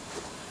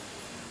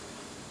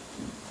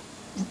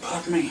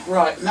 Pardon me.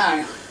 Right,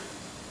 now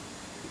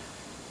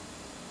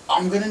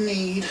I'm going to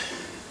need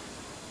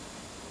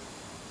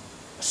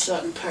a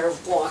certain pair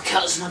of wire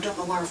cutters and I don't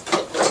know where I've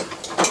put them.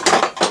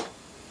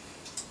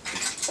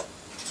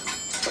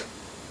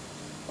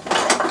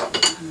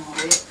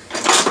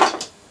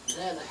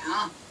 There they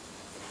are.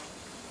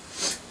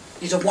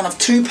 These are one of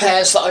two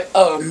pairs that I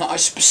own that I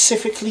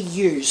specifically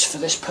use for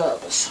this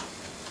purpose.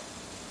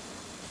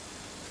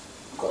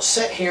 I've got a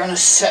set here and a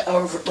set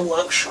over at the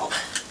workshop.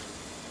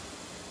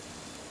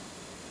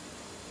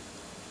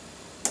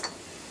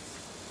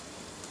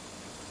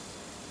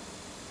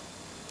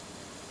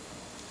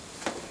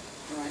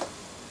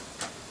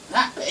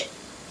 That bit,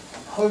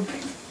 I'm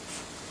hoping,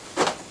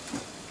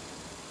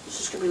 this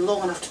is going to be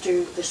long enough to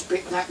do this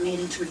bit without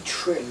needing to be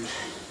trimmed.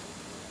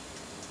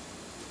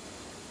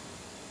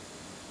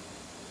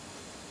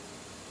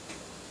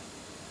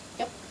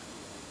 Yep.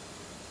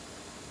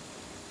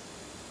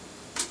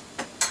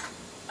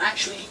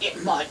 Actually,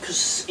 it might,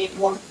 because it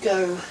won't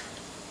go.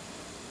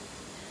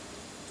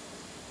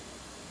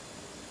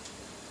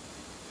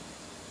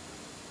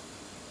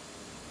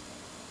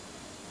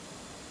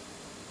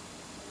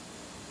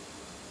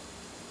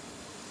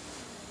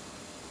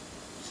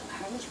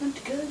 It's meant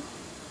to go.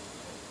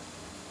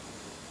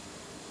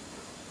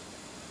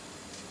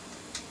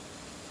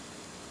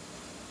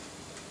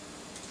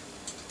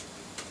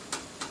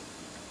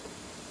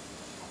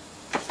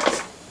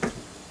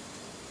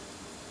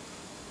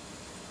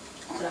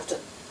 I'm going to have to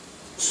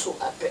sort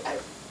that bit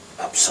out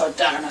upside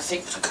down, I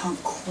think, because I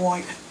can't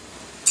quite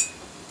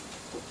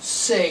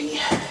see.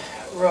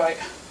 Right.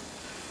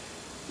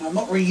 Now, I'm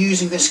not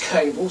reusing this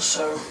cable,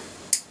 so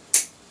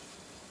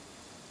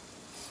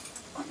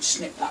I can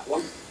snip that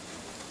one.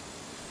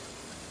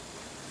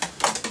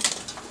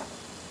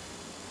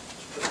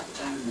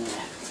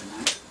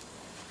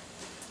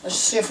 Let's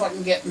see if I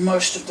can get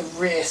most of the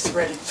rear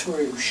threaded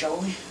through, shall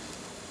we?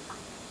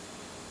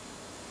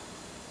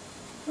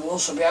 We'll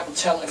also be able to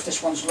tell if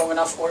this one's long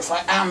enough or if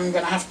I am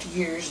going to have to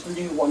use the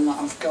new one that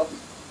I've got.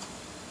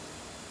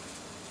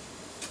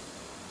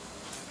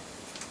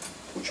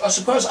 Which I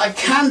suppose I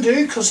can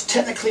do because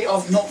technically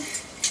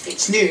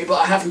it's new, but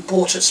I haven't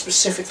bought it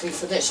specifically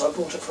for this. I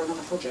bought it for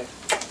another project.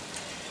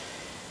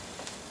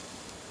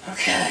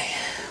 Okay.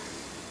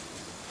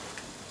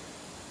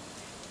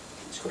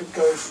 It's got to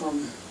go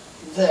from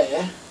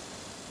there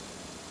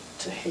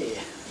to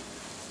here.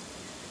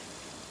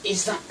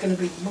 Is that going to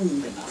be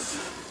long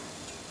enough?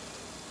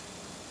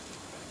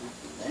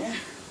 There.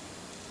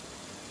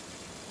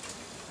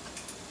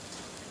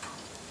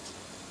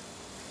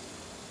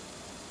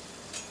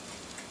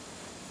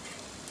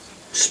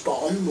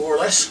 Spot on, more or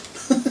less.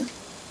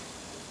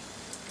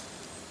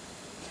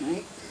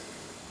 Okay.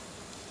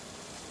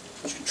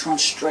 I'm just going to try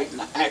and straighten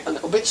that out a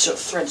little bit so it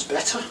threads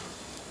better.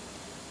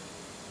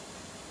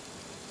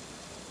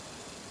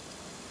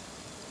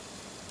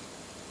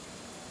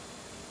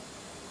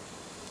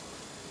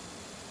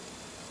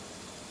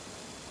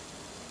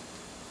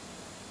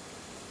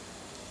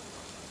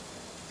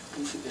 I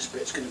don't think this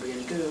bit's going to be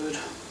any good.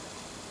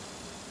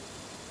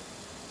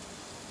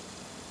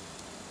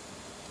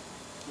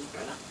 That's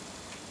better.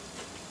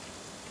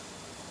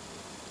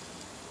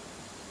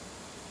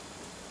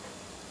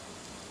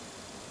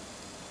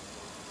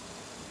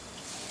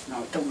 No,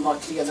 I don't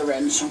like the other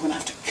end, so I'm going to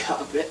have to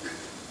cut a bit.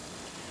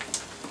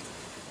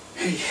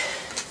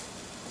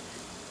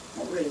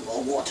 Not really what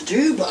I want to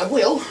do, but I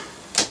will.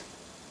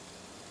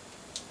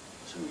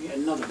 So we get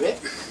another bit.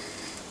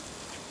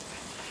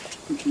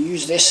 We can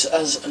use this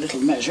as a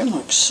little measure,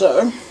 like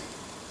so.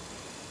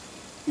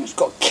 It's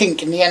got a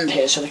kink in the end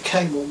here, so the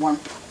cable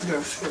won't go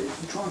through.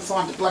 I'm trying to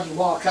find the bloody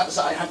wire cutters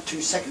that I had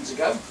 2 seconds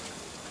ago.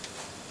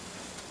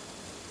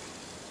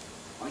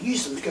 I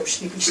used them to go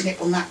snippy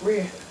snip on that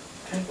rear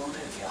cable.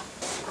 There we are.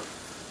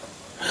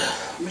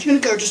 I'm just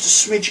going to go just a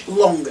smidge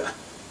longer.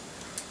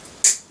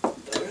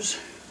 Those.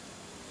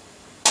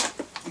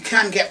 You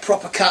can get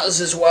proper cutters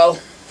as well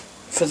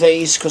for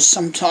these, because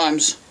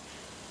sometimes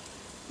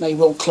they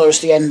will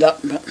close the end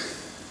up, but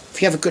if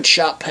you have a good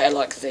sharp pair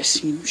like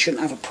this, you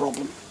shouldn't have a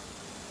problem.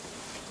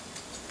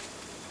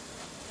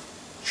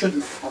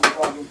 Shouldn't have a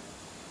problem.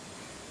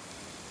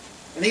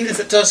 And even if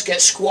it does get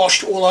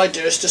squashed, all I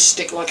do is just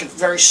stick like a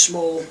very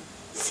small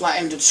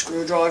flat-ended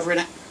screwdriver in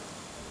it,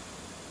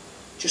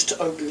 just to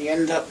open the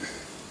end up.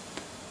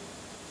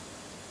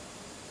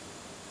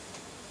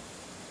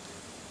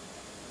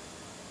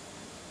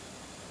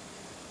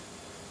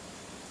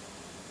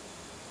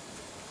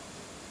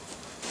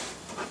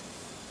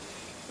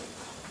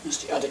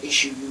 That's the other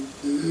issue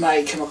you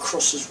may come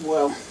across as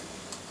well.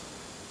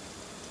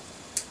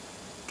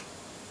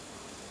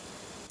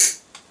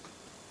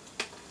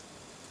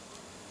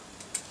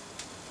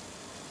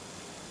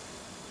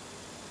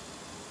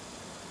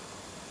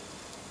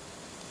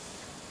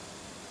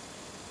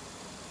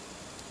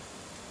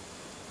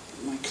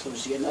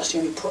 Close the end. That's the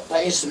only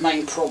that is the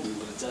main problem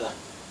with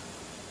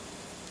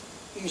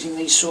using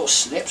these sort of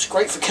snips.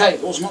 Great for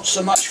cables, not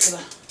so much for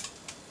the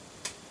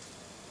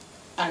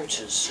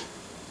outers.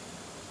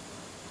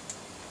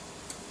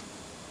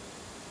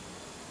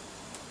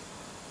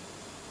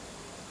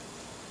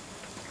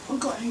 Have I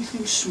got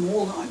anything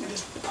small that I can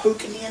just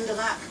poke in the end of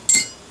that?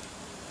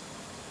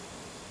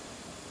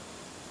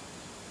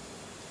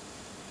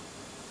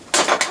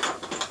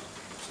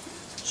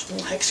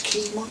 Small hex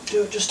key might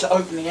do it, just to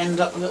open the end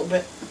up a little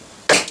bit.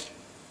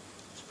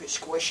 It's a bit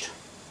squished.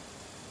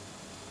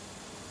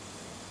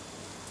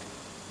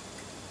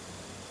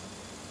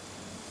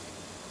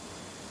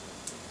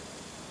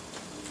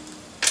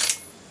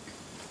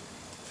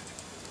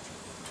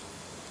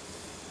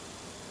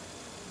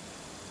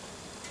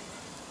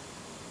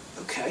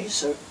 Okay,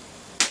 so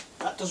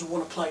that doesn't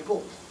want to play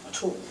ball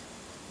at all.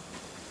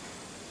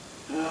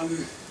 I'll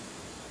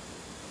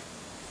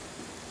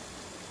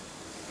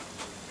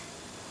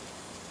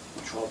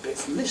try a bit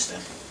from this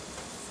then.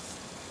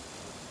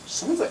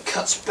 Some of it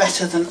cuts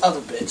better than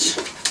other bits.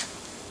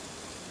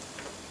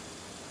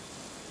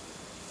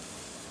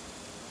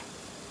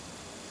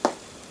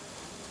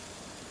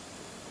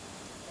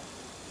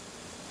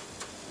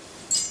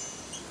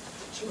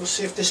 So we'll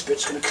see if this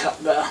bit's going to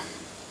cut better.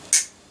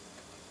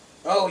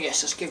 Oh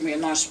yes, that's given me a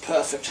nice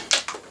perfect.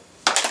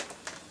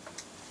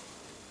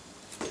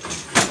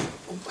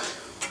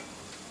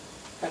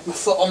 Had my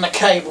foot on the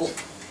cable.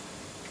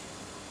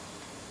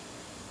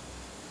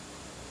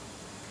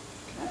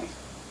 Okay.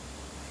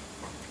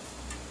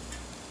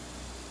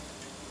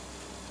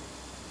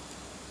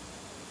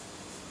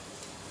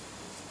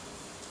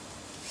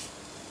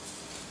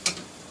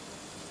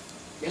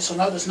 Yes, I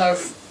know there's no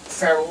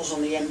ferrules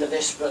on the end of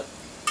this, but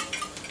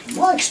in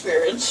my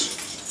experience,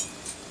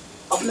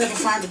 I've never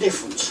found a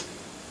difference.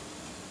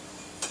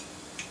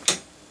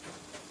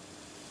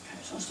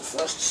 Okay, so that's the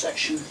first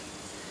section.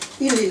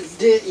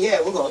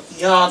 Yeah, we've got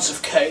yards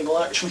of cable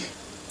actually.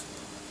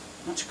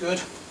 That's good.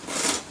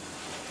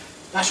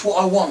 That's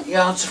what I want,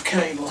 yards of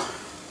cable.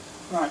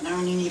 Right, now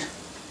I need...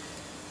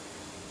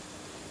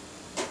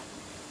 I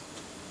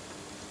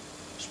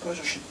suppose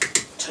I should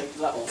take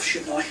that off,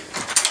 shouldn't I?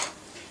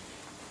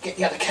 Get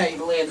the other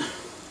cable in.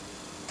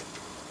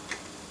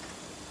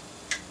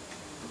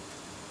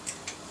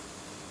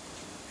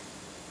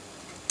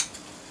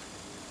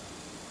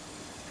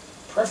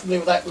 Preferably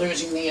without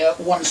losing the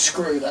one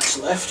screw that's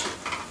left.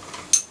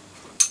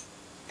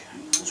 Okay,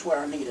 that's where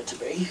I need it to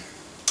be.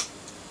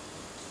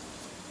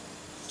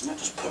 And that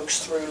just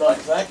pokes through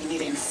like that. You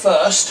need it in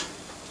first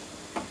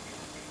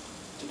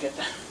to get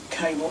the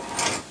cable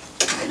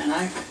in and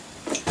out.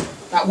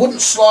 That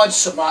wouldn't slide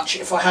so much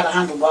if I had a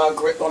handlebar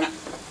grip on it.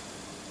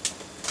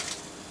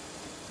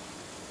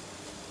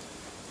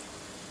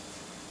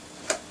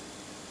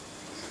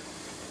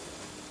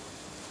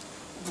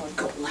 I've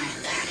got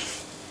land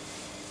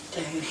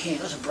down here.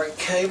 There's a brake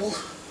cable.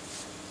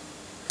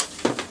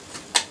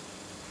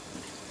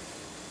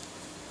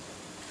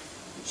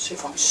 Let's see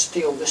if I can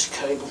steal this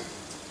cable.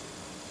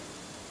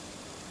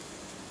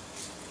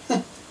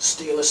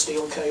 Steal a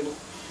steel cable.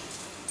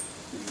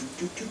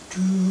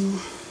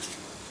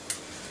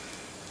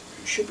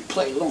 It should be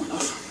played long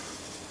enough.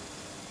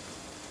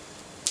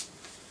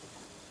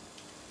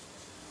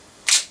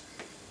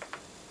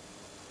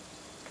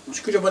 It's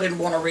good if I didn't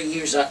want to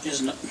reuse that,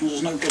 isn't it? Because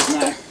there's no good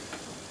now.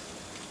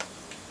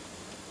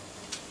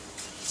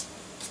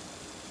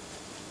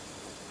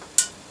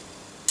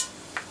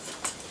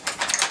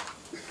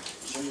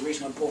 That's the only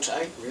reason I bought it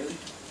out, really.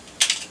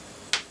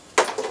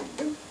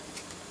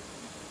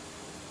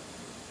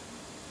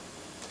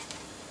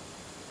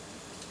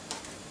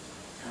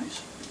 Okay,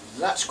 so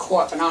that's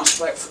quite an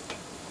aspect.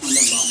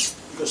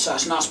 Because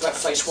that's an aspect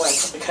face way I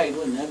put the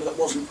cable in there, but that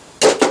wasn't.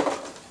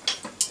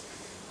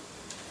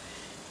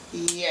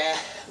 Yeah,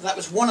 that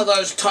was one of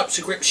those types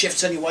of grip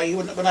shifts anyway. You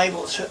wouldn't have been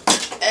able to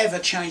ever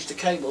change the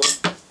cable.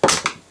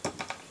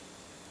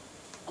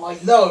 I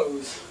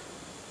loathe.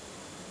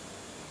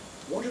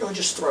 Why did I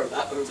just throw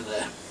that over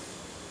there?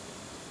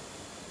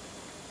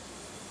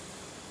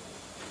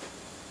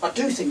 I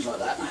do things like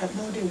that and I have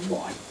no idea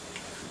why.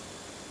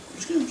 I'm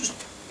just going to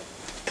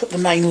put the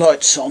main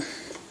lights on.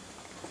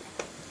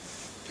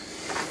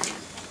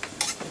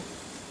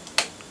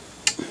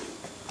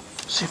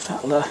 see if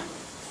that'll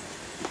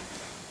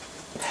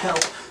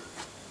help.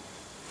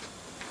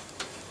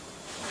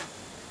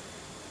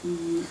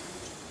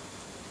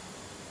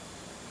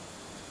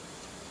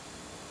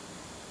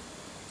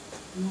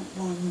 Not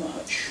by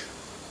much.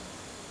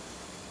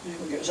 There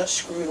we go. Is that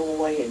screwed all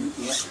the way in?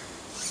 Yeah.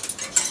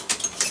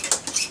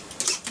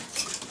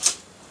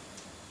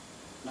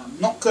 Now I'm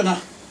not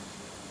gonna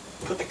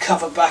put the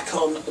cover back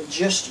on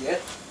just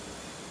yet.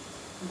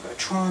 I'm gonna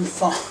try and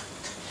find.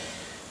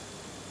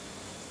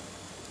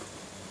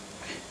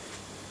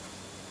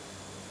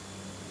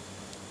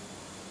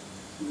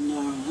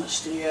 No,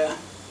 that's the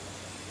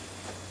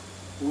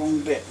wrong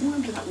bit. Where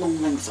did that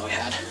long length I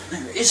had?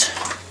 There it is.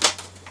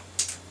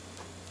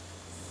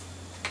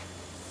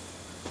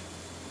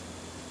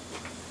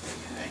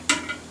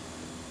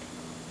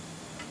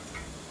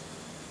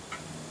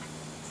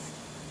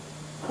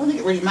 I don't think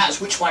it really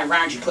matters which way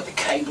around you put the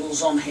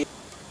cables on here.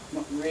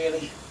 Not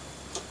really.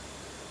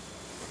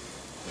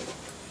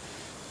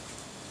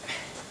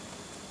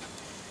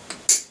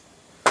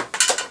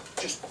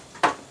 Just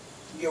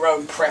your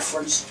own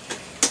preference.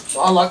 So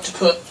I like to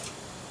put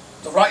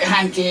the right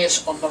hand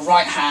gears on the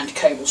right hand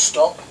cable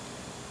stop.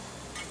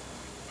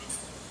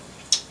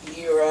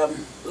 Your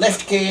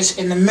left gears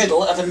in the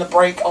middle and then the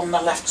brake on the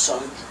left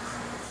side.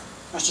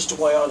 That's just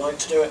the way I like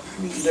to do it.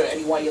 You can do it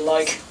any way you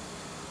like.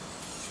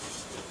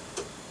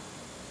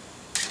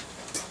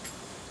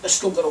 It's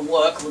still got to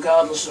work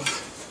regardless of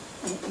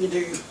what you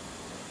do.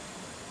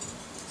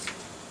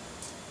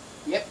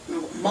 Yep,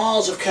 I've got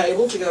miles of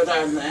cable to go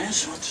down there,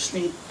 so I just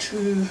need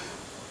 2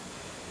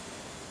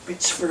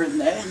 bits for in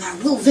there. Now,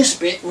 will this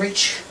bit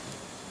reach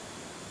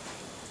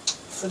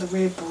for the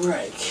rear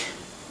brake?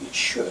 It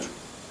should.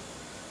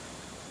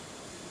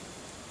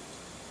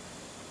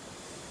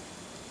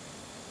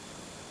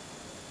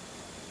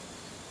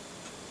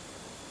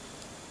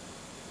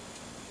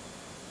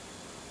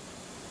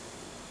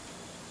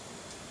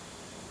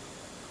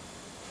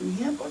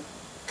 Yeah, but I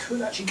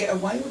could actually get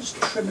away with just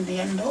trimming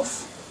the end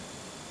off.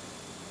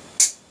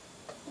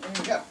 There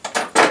we go.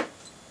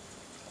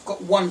 I've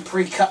got one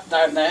pre-cut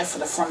down there for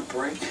the front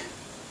brake.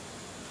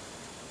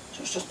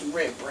 So it's just the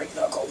rear brake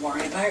that I've got to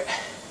worry about.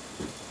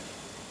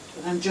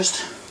 And then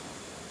just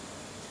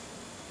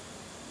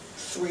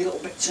 3 little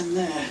bits in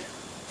there.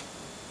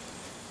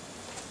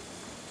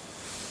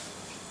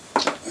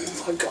 What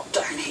have I got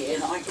down here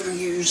that I can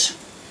use?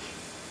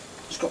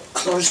 It's got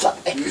closed up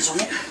ends on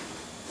it.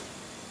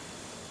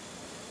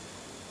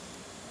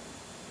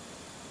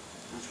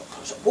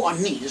 What I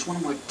need is one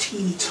of my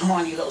teeny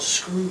tiny little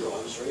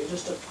screwdrivers really,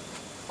 just to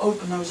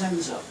open those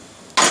ends up.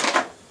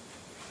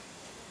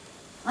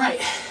 Right.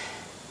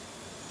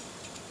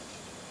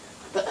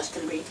 I bet that's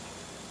going to be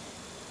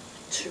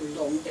too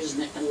long,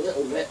 isn't it? A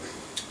little bit.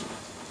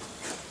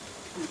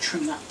 I'll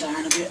trim that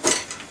down a bit.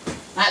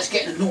 That's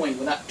getting annoying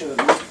without doing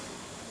that.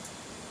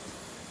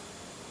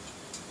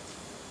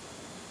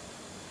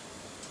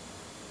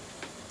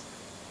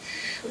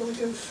 Should I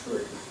go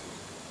through?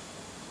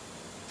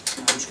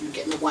 I'm just going to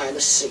get in the way of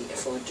the seat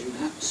if I do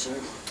that, so I'm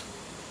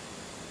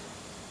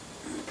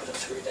going to put it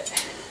through there.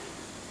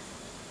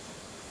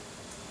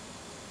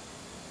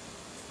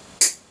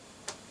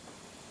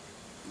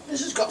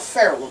 This has got a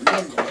ferrule on the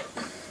end of it,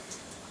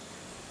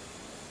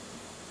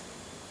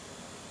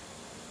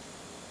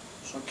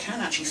 so I can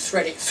actually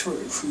thread it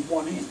through from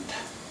one end,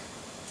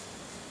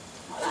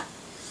 like that.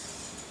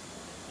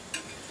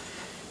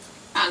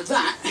 And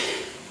that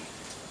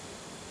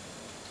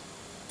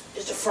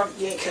is the front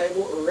gear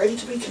cable ready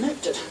to be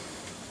connected.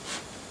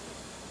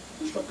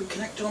 It's got to be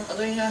connected onto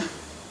the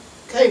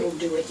cable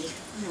doohickey.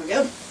 There we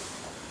go.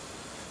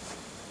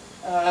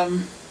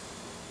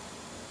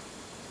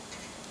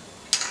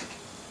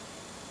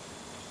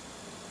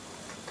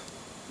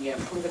 Yeah,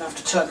 I'm probably going to have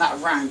to turn that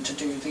around to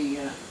do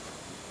the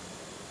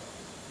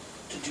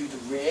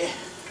rear.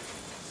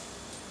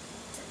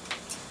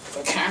 If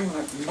I can,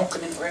 without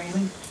knocking into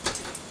anything.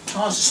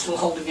 Tyres are still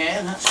holding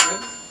air, that's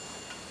good.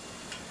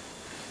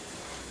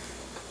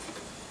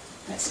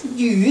 That's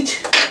good.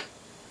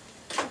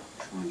 Try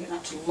and get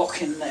that to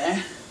lock in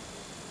there.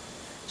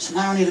 So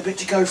now I need a bit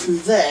to go from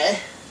there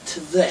to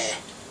there.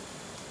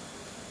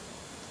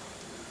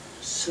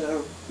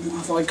 So what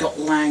have I got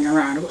laying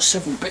around? I've got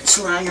several bits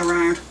laying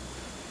around,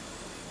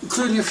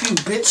 including a few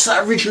bits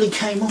that originally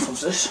came off of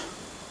this.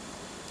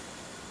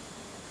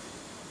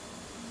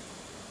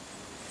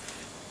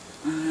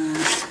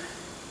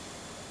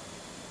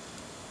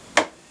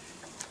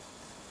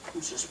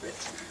 What's this bit?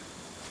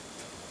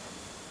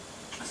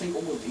 I think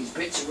all of these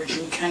bits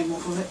originally came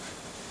off of it.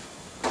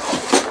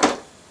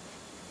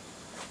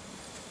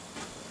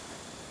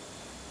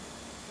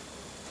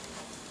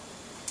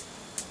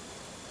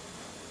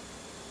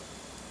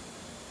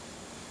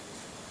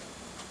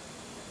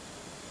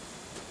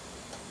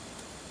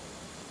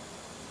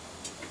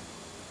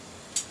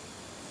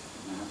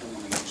 No, I don't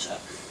want to use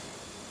that.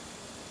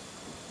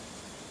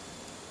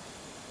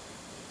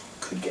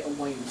 Could get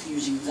away with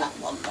using that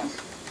one though.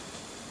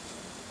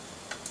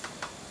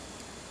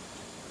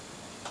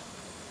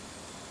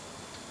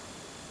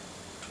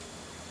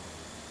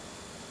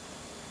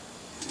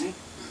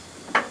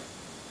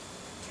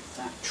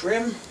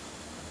 trim.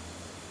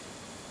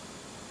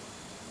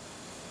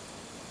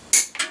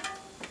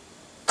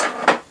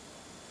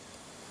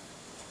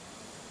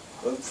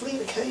 Hopefully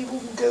the cable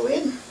will go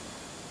in.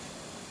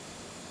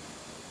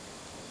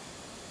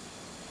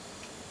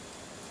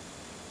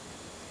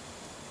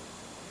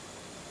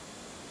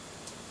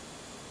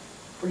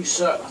 Pretty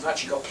certain I've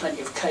actually got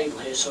plenty of cable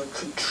here, so I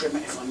could trim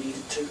it if I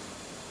needed to.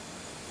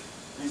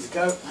 There we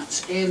go,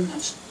 that's in,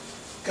 that's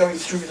going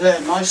through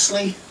there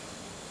nicely.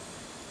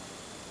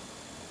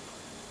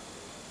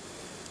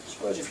 I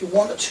suppose if you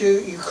wanted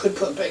to, you could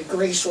put a bit of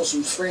grease or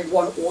some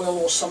 3-in-1 oil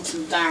or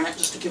something down it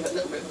just to give it a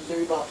little bit of a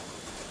lube up.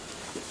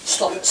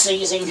 Stop it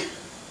seizing.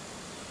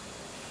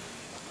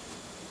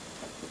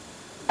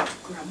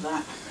 Grab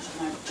that, because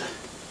I have to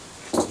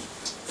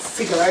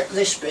figure out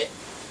this bit.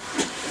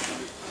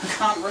 I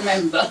can't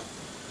remember.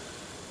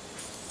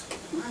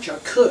 Actually, I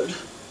could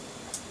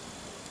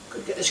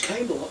get this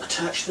cable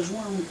attached as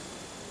well. Down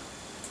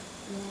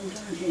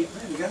here.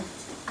 There we go.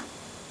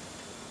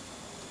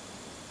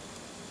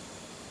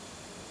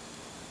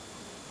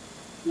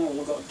 Now all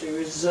I've got to do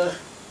is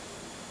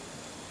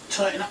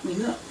tighten up my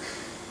nut.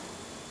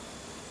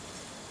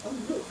 Oh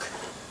look.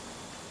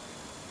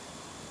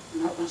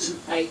 No, that's an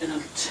 8 and a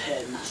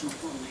 10. That's not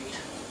what I need.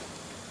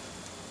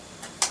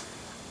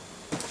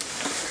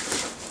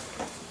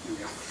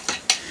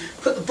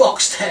 Put the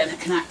box 10, it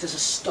can act as a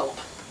stop.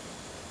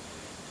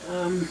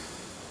 I'm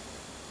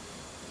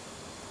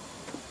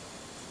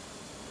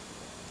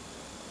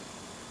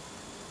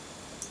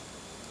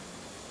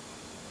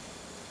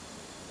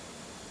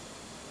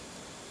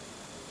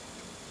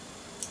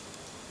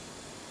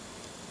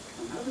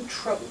having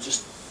trouble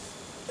just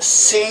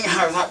seeing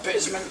how that bit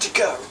is meant to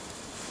go.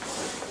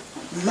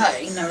 I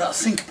may, now that I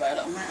think about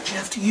it, I might actually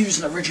have to use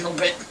an original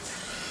bit.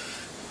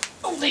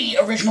 Oh, the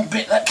original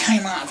bit that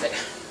came out of it.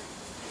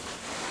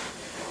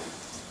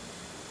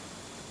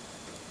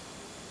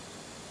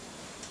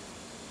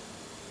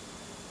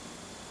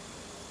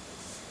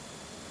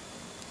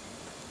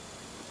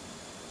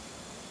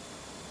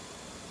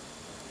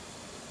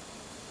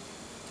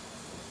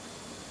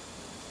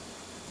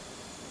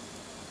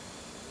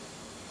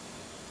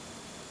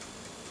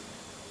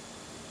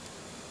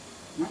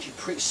 I'm actually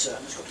pretty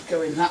certain it's got to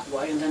go in that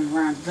way and then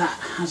round that,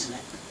 hasn't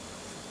it?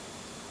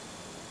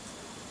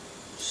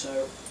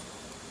 So,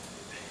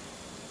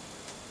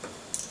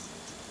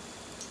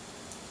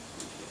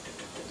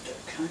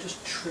 can I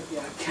just trim? Yeah,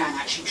 I can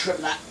actually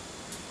trim that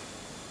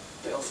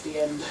bit off the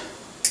end.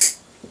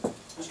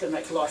 That's going to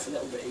make life a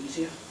little bit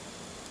easier.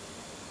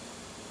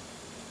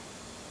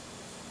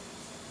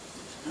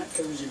 So that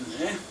goes in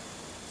there.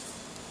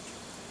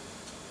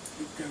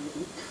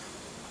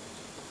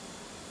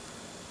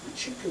 It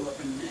should go up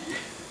in there.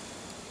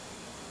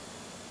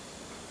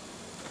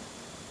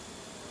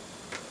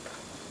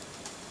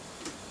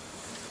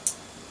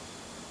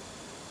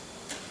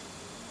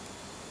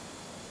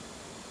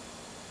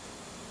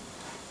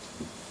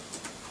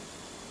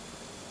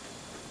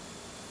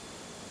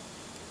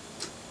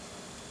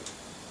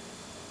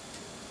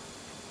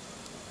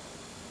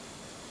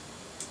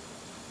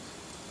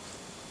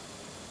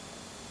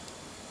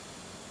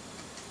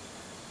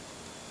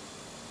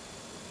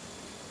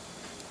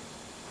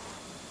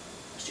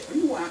 That's the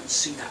only way I can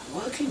see that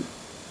working.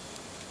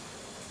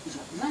 Is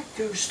that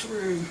goes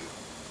through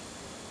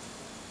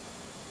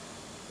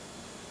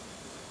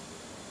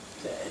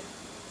there.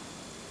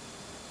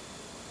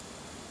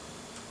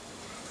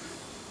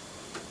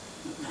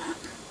 Like that.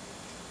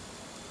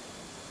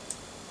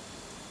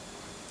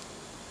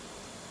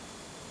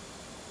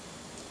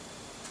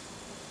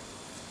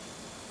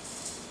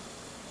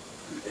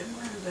 And then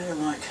round there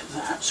like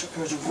that, so it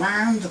goes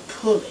around the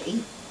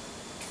pulley.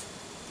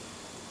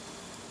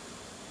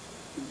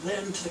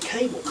 Then to the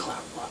cable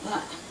clamp like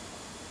that.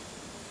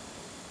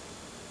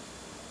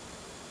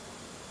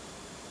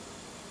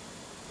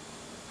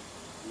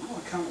 Oh,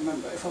 I can't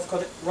remember if I've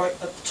got it right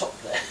at the top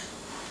there.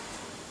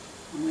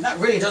 I mean, that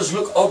really does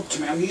look odd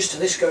to me. I'm used to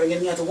this going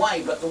in the other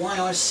way, but the way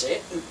I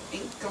sit, it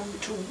ain't going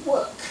to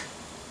work.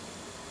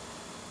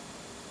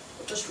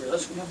 I just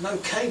realised we have no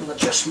cable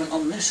adjustment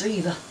on this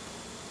either.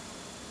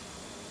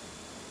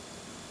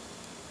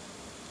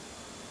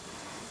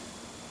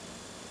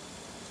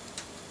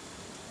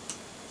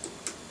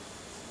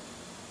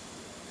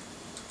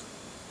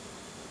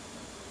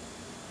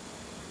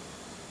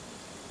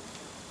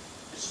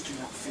 Just do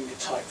that finger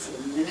tight for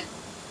the minute.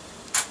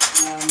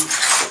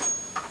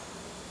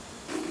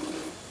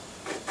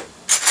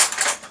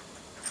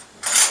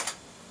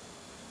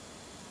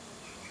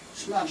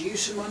 Smudge,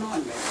 using my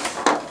 9mm.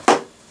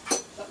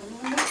 Is that the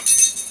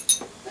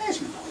 9mm?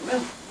 There's my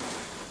 9mm.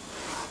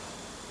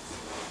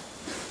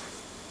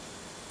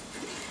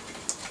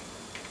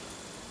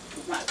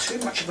 Doesn't matter too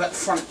much about the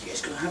front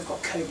gears because I have got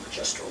a cable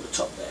adjuster on the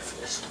top there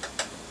for this.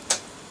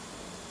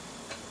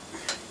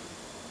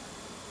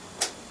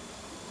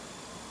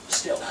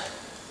 Still, that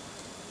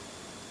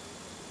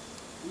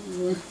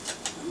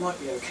might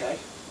be okay.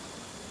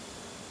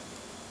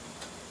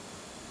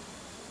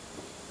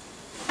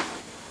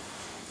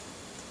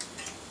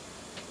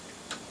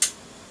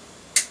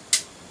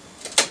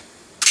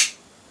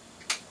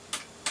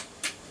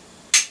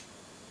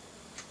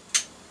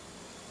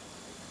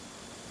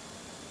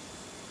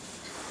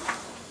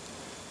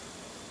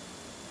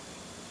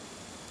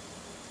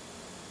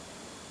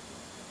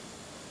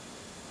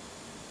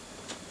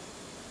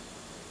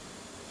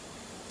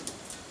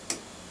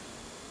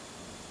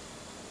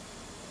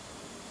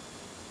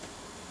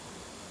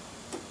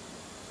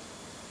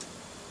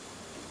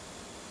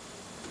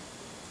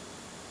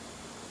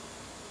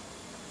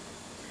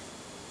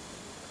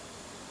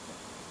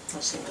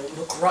 Doesn't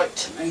look right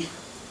to me.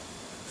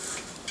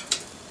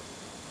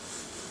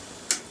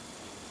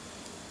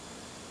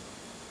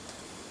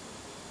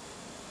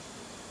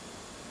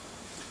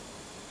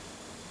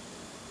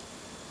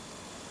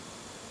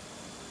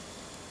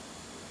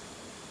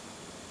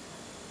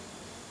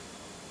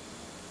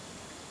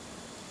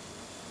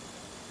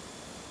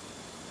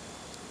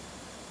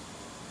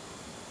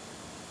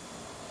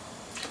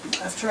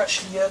 I have to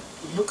actually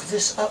look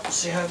this up to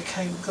see how the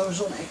cable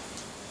goes on it.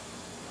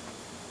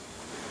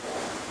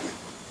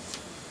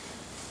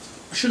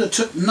 I should have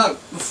took note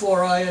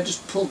before I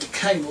just pulled the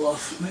cable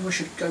off. Maybe I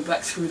should go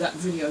back through that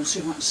video and see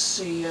if I can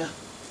see how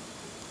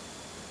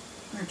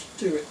to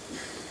do it.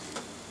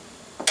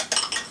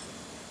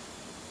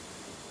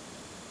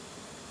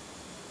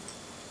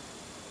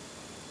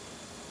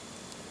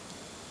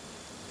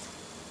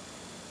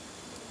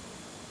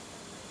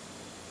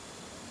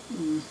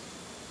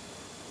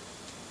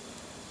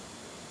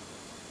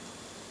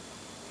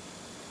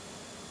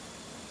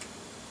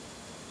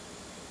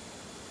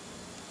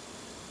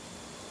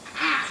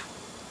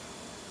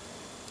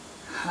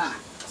 I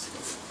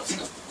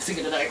think I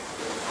figured it out.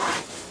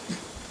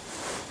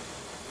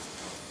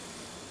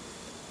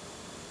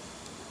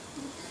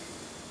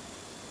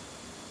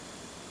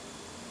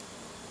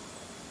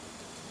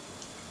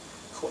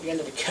 Caught the end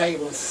of the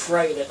cable and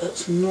frayed it.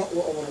 That's not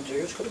what I want to do.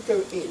 It's got to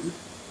go in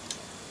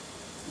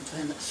and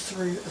then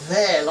through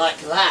there like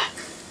that.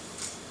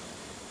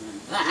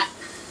 And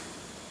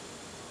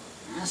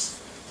that's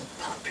the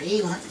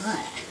puppy like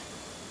that.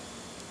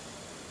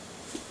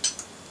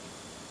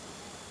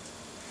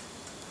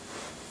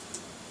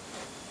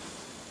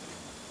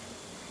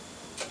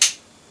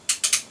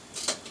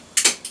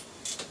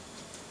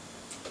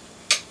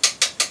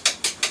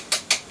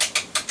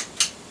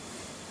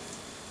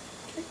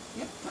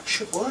 Yep, that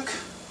should work.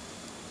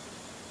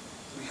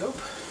 We hope.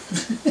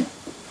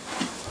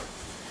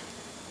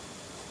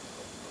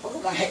 I've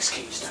got my hex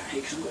keys down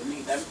here because I'm going to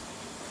need them.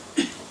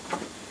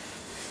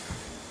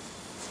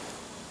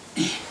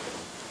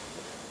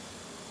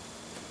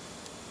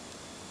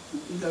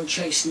 You go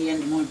chasing the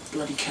end of my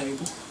bloody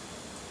cable.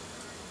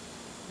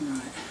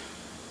 Right.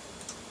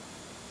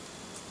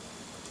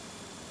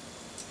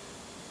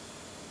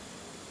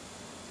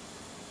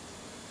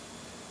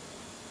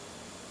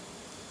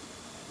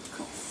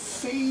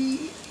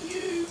 Feed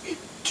you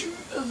into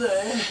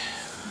there,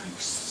 like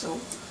so.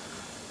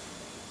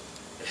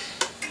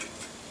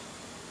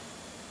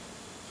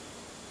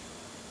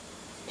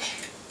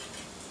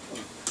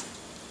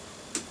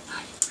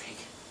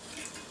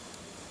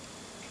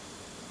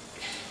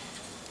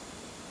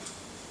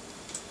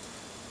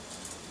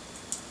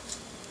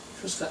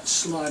 Just that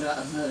slide out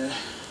of there.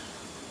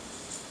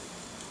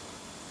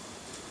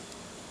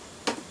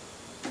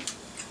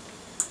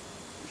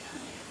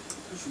 Okay,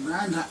 goes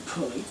round that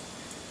pulley.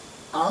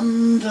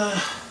 Under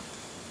have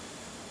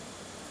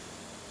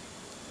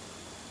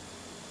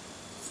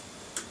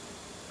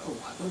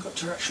I got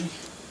to actually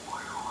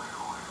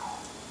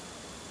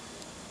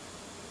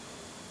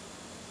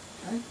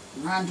okay,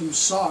 random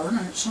siren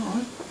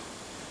outside.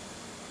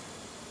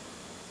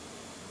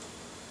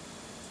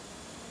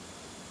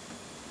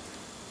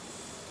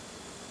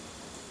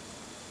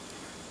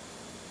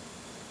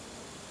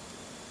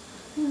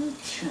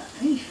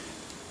 Okay.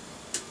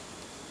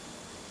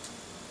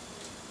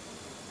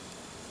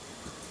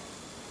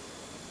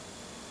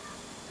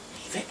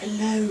 Leave it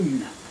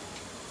alone.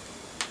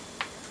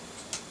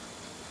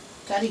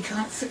 Daddy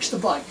can't fix the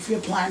bike if you're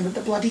playing with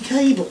the bloody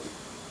cable.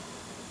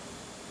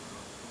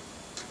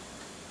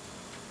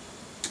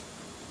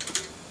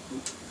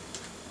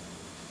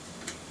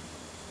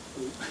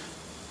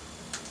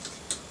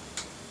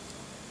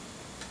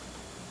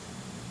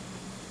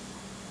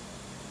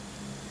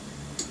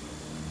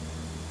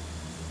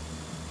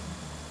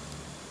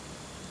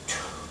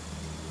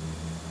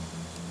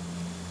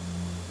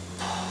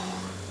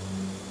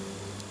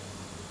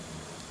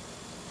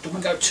 Don't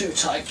want to go too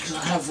tight because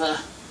I have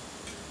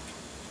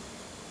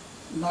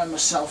known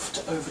myself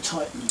to over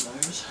tighten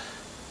those.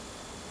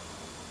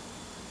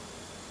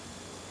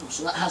 Oh,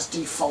 so that has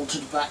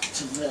defaulted back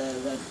to there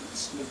then,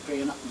 instead of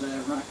being up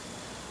there, right?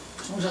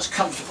 As long as that's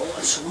comfortable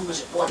and so long as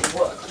it bloody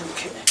works, I don't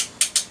care.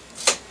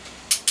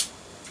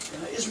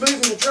 And it is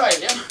moving the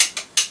derailleur,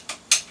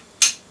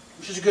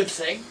 which is a good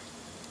thing.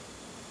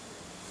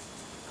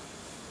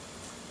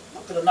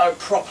 Not going to know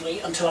properly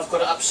until I've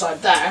got it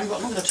upside down, but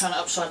I'm not going to turn it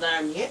upside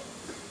down yet.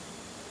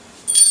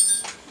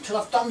 Until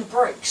I've done the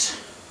brakes.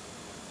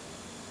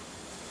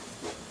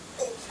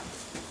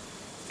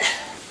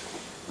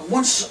 And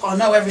once I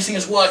know everything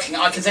is working,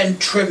 I can then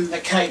trim the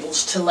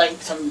cables to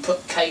length and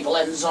put cable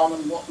ends on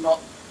and whatnot.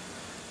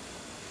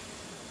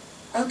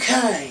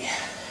 Okay.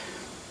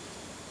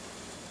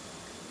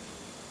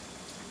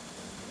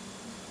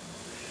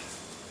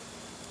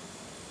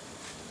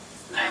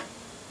 Now,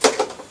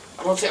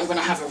 I don't think I'm going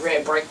to have a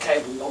rear brake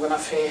cable long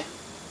enough here.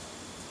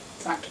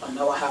 In fact, I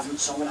know I haven't,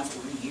 so I'm going to have to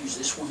reuse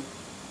this one.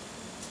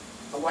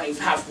 I won't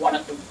even have one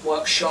at the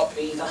workshop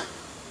either.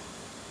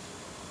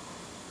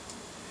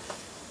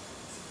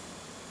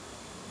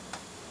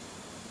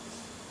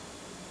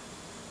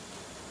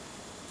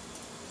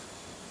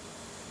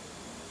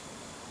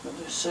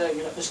 So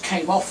you know, this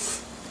came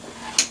off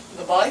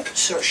the bike,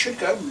 so it should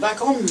go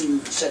back on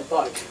said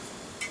bike.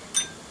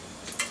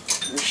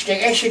 You stick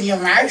this in your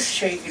mouth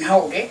so you can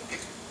hold it.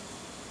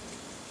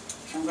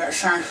 I'm going to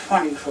sound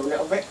funny for a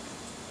little bit.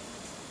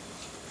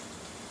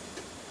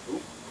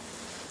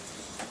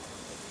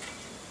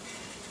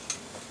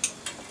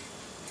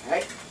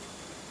 Okay.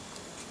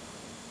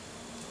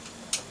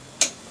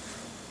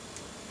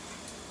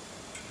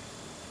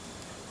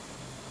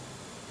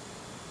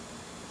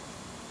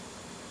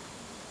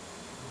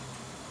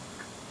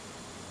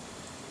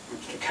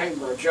 There's the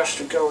cable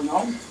adjuster going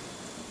on.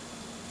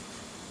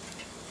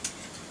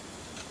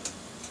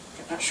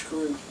 Get that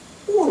screw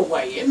all the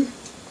way in.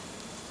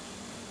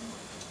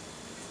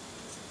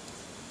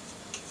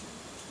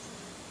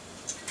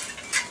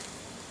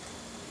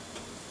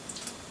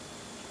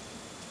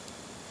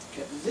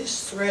 Get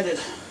this threaded.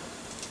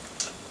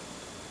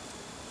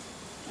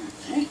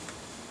 Okay.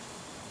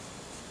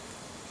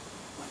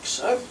 Like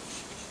so.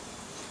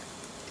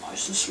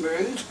 Nice and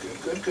smooth.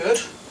 Good, good,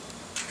 good.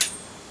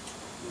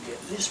 And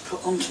get this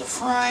put onto the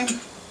frame.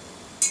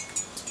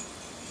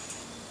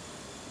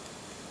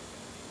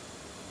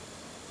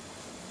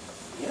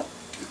 Yep.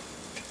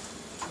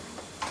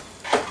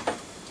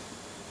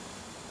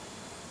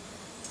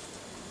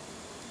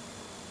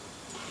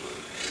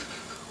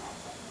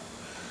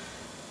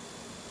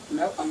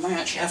 No, I may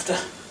actually have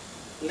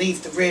to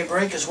leave the rear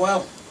brake as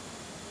well.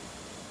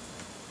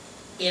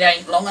 It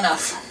ain't long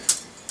enough.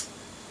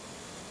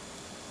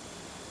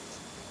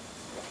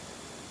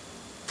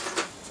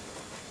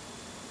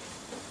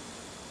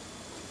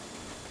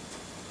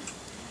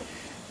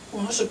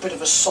 Well, that's a bit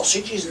of a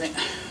sausage, isn't it?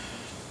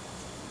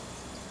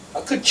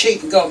 I could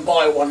cheat and go and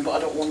buy one, but I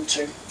don't want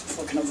to, if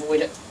I can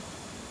avoid it.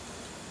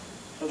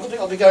 I don't think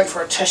I'll be going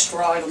for a test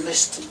ride on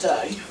this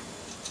today.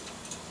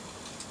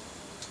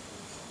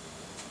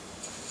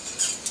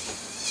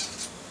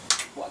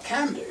 What I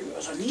can do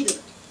is I needed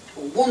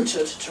or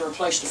wanted to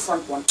replace the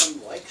front one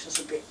anyway, because it's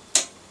a bit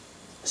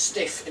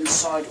stiff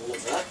inside all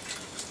of that.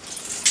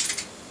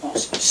 Well,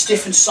 it's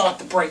stiff inside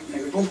the brake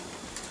noodle.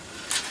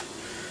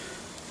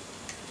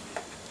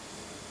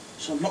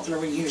 So I'm not going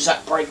to reuse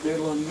that brake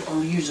noodle,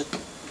 I'll use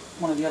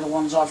one of the other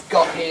ones I've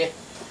got here.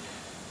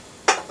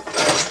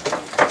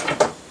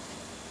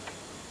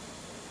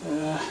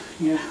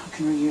 Yeah, I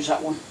can reuse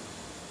that one.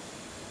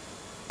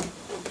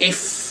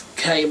 If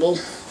cable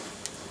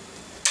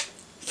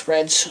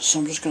threads, so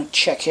I'm just going to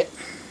check it.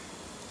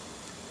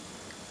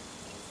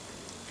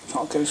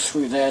 I'll go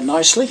through there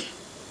nicely.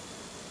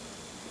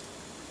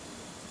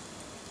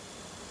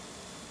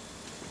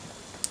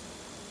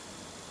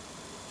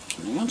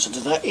 And the answer to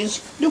that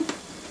is nope.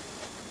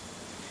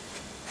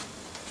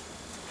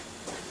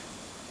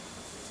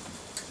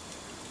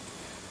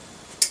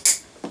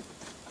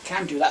 I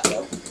can do that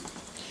though.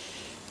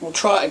 We'll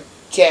try it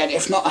again.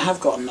 If not, I have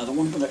got another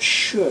one, but it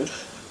should.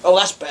 Oh,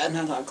 that's better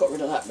now that I've got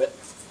rid of that bit.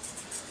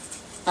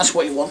 That's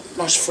what you want.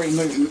 Nice free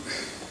movement.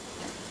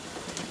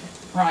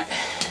 Right.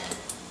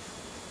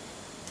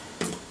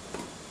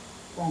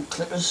 Wrong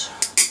clippers.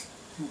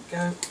 There we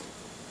go.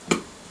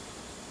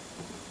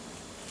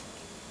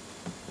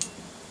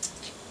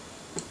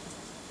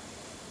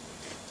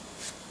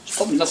 There's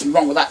probably nothing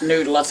wrong with that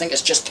noodle. I think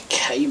it's just a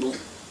cable.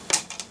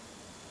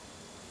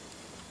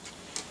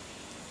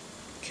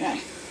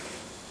 Okay.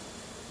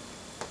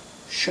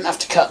 Shouldn't have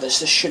to cut this.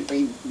 This should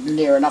be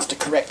near enough to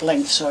correct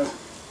length, so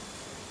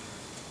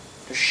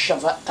just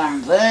shove that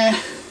down there.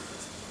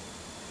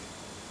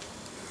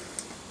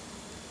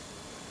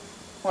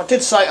 Well, I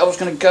did say I was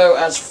going to go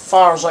as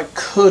far as I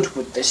could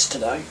with this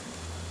today.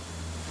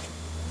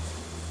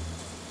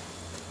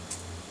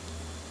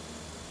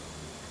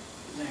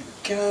 There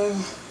we go.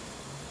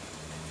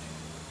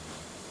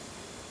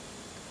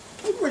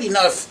 I don't really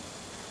know if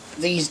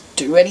these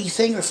do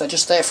anything or if they're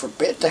just there for a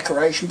bit of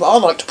decoration, but I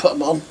like to put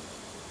them on.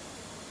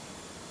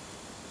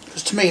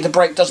 Because to me the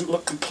brake doesn't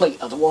look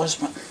complete otherwise.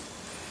 But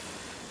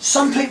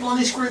some people on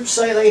this group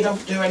say they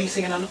don't do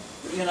anything and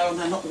you know,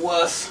 they're not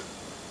worth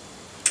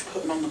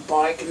putting on the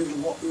bike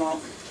and whatnot.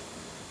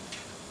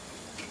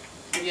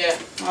 Yeah,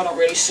 I don't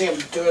really see them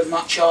doing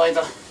much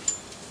either.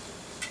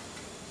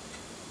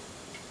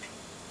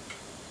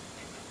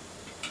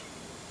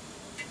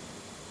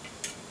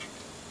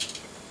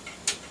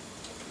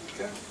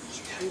 There we go, there's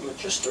a cable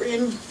adjuster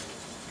in.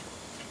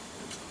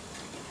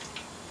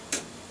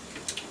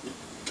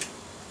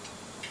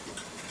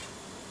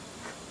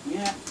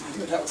 Yeah, I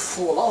knew that would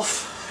fall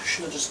off.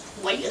 Should have just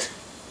waited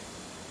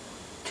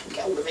to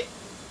get hold of it.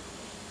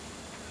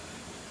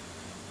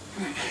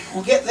 Right,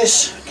 we'll get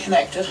this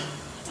connected.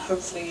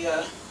 Hopefully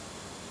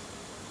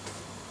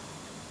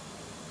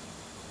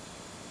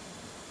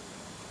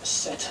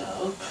set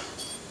up.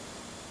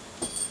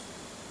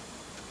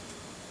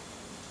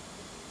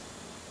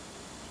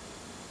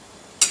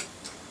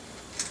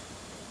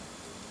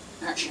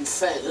 Actually, in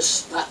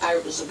fairness, that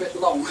out is a bit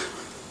long.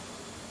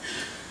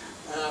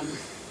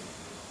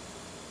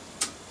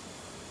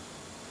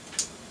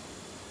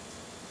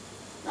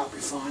 That'll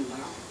be fine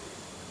though.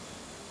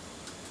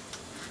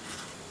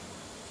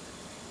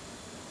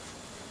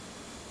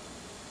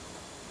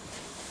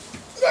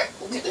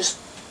 we'll get this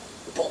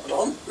bolted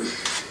on.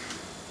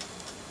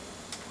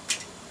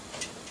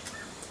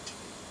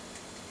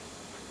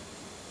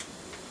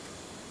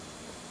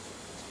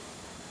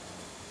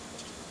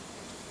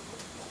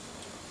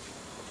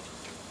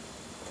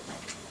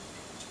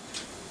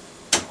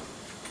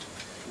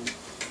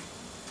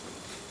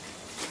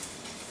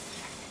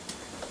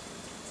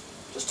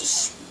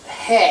 Just a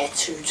hair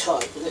too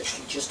tight,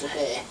 literally just a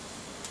hair.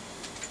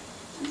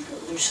 I'm going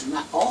to loosen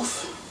that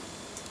off.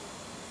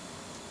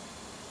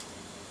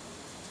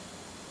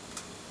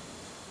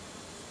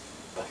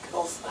 Back it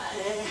off a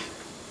hair.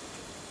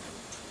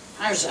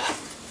 How's that?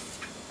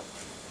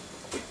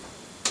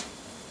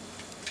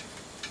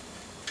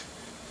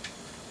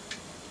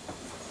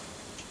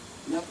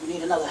 Nope, we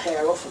need another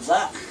hair off of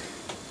that.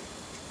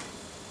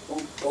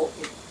 One bolt.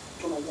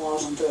 Don't know why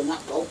I'm doing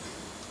that bolt.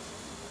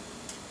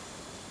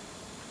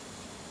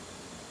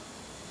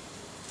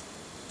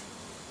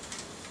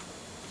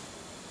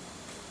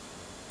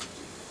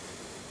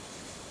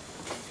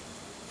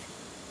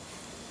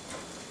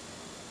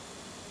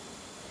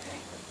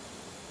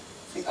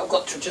 I think I've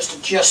got to just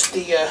adjust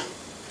the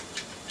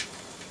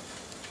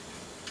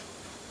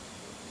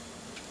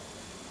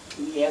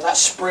yeah, that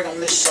spring on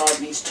this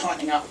side needs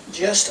tightening up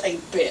just a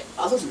bit.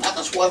 Other than that,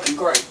 that's working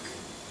great.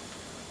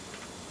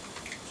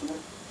 So I'm going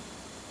to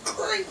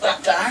grate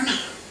that down.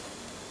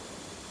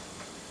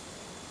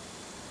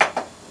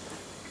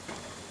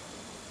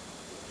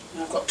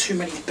 And I've got too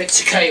many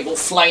bits of cable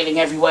flailing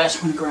everywhere, so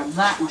I'm going to grab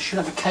that. And I should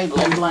have a cable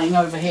end laying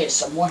over here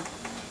somewhere.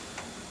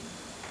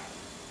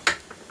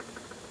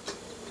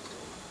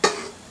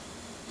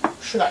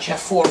 Should actually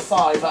have 4 or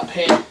 5 up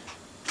here.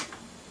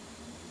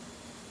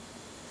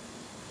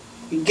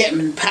 You can get them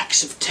in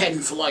packs of 10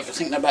 for like, I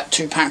think they're about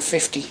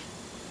 £2.50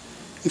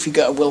 if you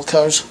go to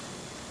Wilko's.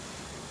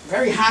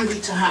 Very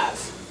handy to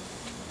have.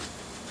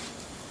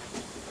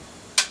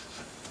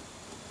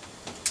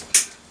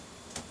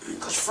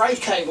 Because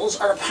frayed cables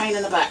are a pain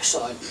in the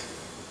backside.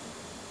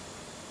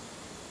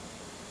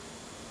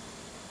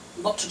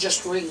 Not to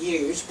just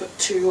reuse, but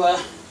to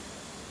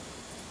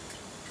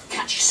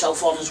catch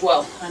yourself on as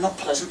well. They're not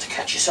pleasant to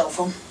catch yourself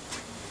on.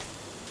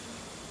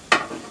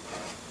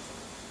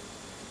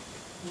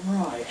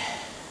 Right.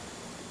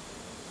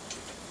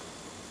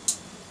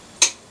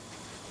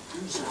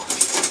 How's that?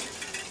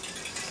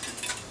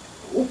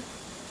 Oh,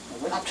 I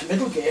went up to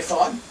middle gear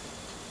fine.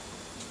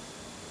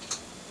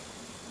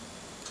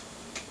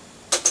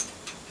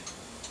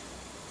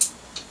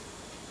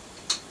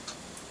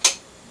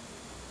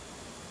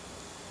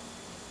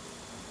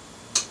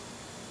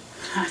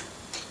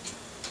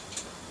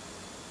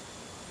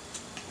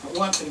 If it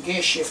weren't for the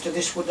gear shifter,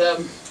 this would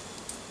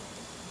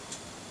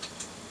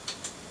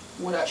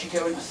actually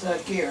go into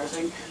 3rd gear, I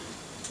think.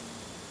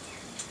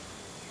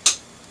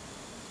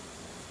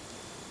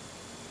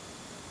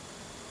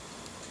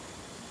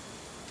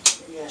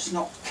 But yeah, it's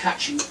not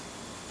catching. It's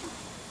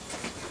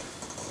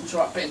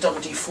right, a bit of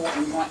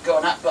WD-40 might go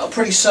on that, but I'm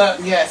pretty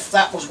certain, yeah, if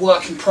that was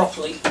working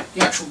properly,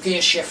 the actual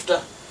gear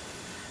shifter,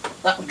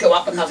 that would go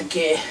up another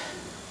gear.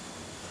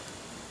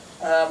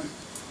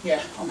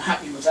 Yeah, I'm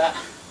happy with that.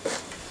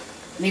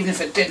 And even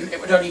if it didn't,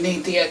 it would only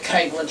need the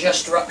cable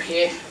adjuster up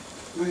here,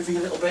 moving a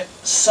little bit.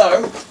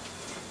 So,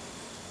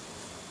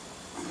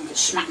 I'm going to get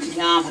smacked in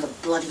the arm with a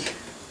bloody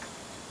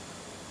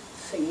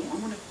thingy. I'm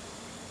going to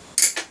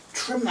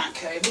trim that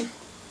cable.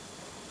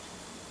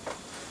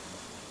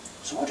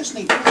 So I just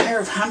need a pair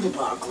of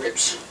handlebar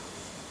grips.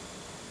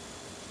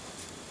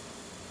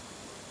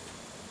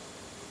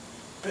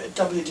 Bit of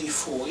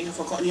WD-40. Have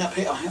I got any up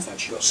here? I have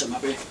actually got some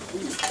up here.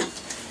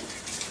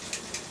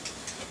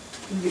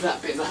 Give that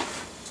a bit of a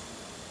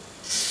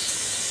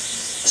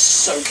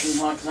soaking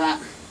like that.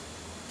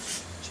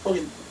 It's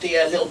probably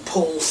the little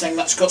pull thing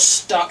that's got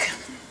stuck.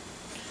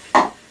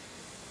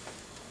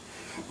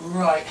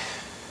 Right.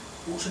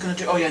 What's I going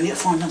to do? Oh yeah, I need to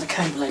find another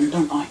cable end,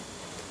 don't I?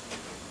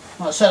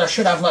 Like I said, I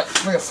should have like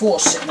 3 or 4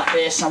 sitting up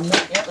here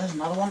somewhere. Yep, there's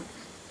another one.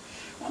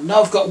 I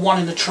know I've got one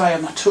in the tray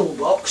of my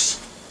toolbox.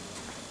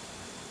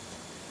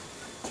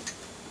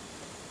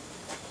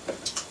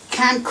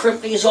 Can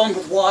crimp these on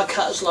with wire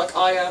cutters like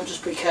I am.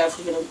 Just be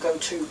careful you don't go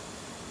too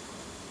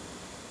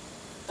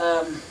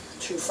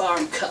far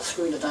and cut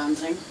through the damn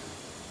thing.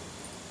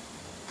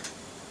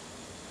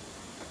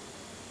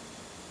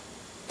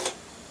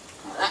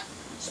 Like that.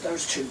 So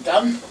those 2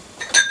 done.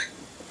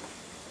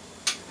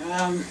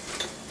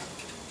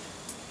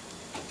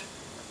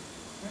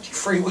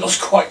 Actually freewheels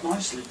quite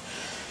nicely.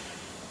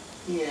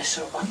 Yeah,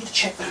 so I need to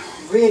check the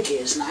rear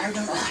gears now,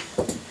 don't I?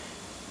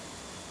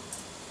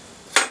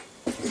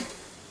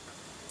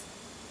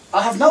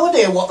 I have no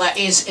idea what that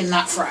is in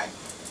that frame.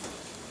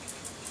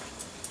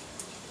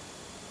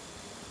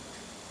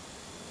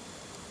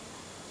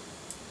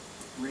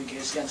 Rear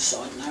gears the other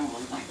side now,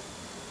 aren't they?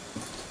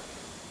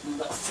 I'm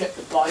going to flip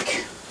the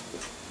bike.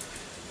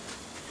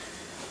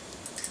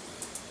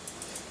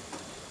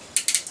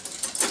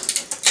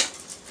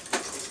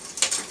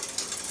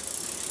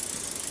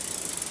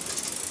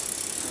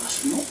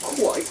 That's not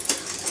quite.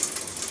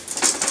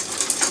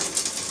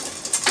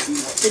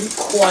 That didn't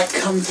quite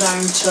come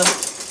down to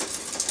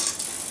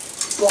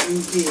bottom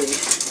gear,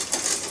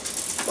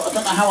 but I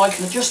don't know how I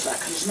can adjust that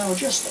because there's no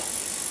adjuster.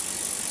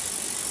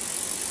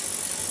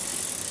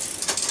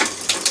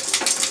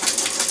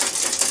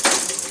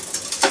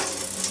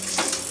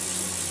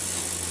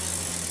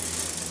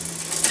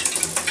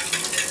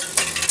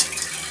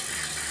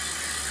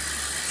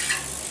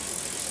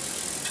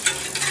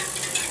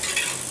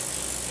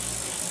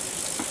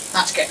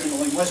 That's getting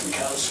annoying, where's my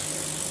cars?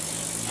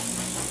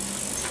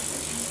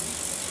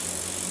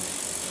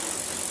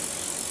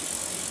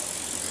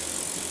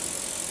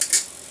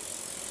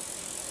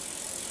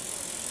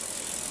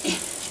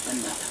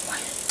 Bend that way.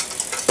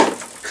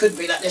 Could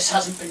be that this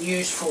hasn't been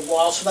used for a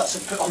while, so that's a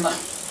bit on the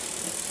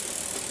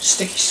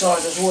sticky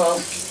side as well.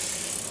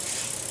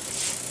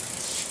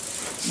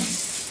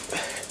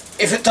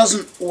 If it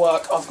doesn't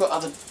work, I've got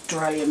other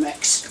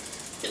Duralumex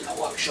in the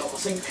workshop. I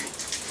think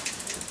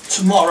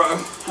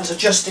tomorrow, as a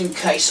just in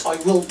case, I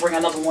will bring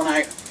another one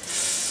out.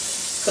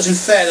 Because in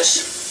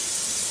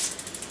fairness,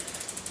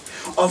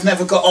 I've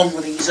never got on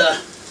with these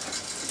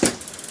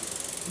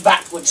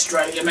backwards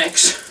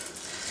Duralumex.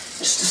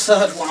 It's the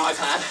third one I've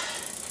had.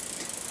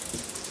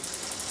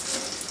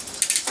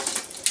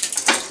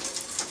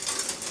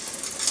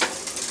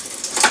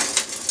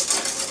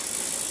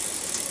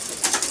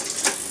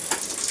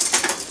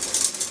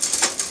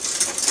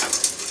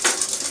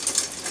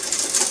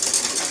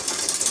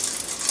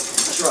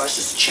 Right, it's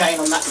just a chain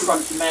on that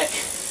front mech.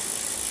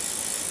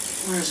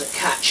 Where is it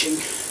catching?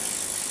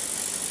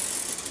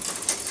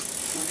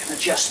 I can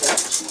adjust that,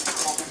 that's not a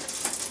problem.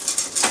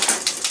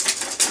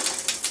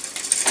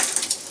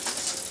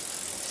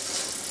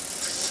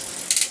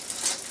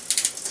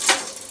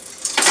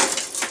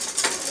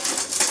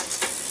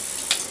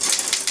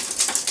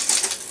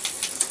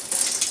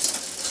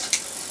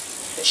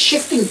 It's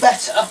shifting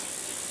better.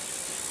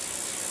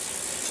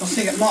 I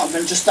think it might have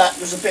been just that it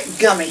was a bit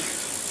gummy.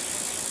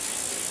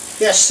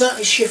 Yeah,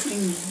 certainly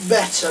shifting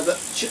better, but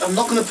I'm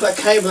not going to put a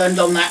cable end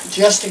on that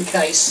just in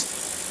case.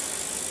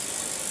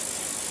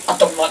 I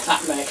don't like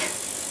that mech.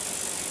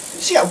 You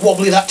see how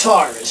wobbly that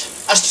tyre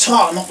is? That's the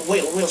tyre, not the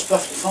wheel. The wheel's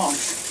perfectly fine.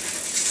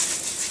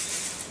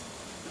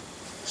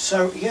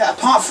 So yeah,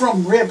 apart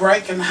from rear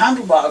brake and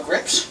handlebar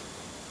grips,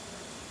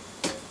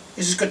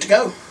 this is good to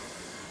go.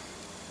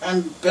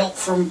 And built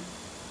from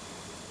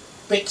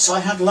bits I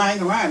had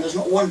laying around. There's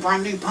not one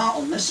brand new part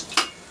on this.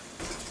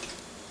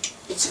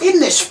 It's in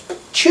this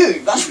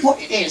tube, that's what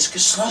it is,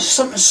 because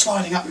something's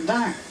sliding up and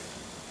down.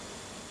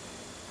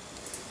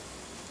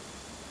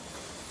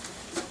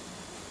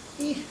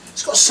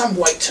 It's got some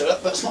weight to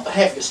it, but it's not the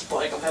heaviest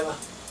bike I've ever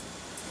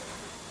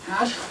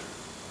had.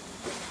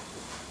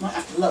 Might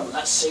have to lower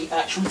that seat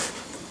actually.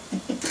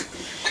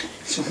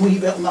 It's a wee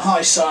bit on the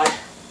high side.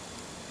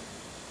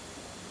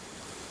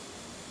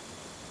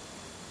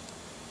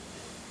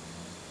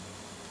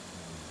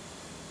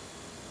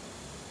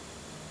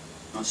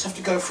 I just have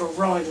to go for a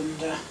ride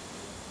and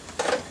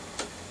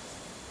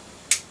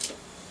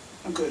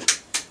I'm good.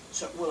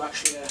 So it will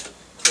actually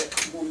click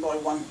one by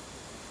one.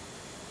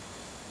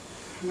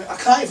 I mean, I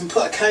can't even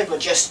put a cable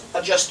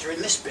adjuster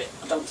in this bit,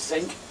 I don't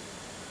think.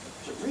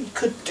 It really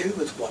could do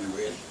with one,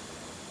 really.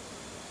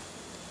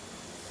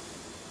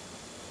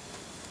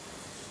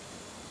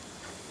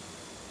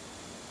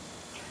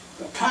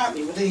 But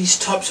apparently with these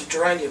types of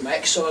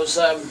Duralumex, I was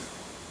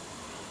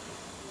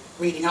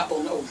reading up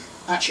on,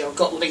 actually I've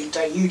got linked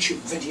a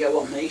YouTube video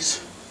on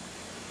these.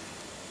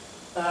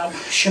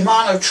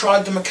 Shimano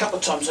tried them a couple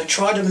of times. They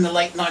tried them in the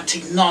late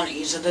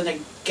 1990s and then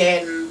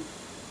again,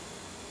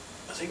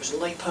 I think it was the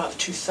late part of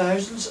the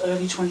 2000s,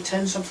 early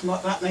 2010s, something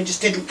like that, and they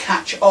just didn't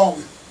catch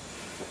on.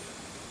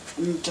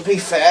 And to be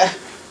fair,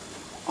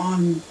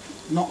 I'm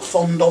not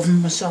fond of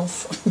them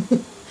myself.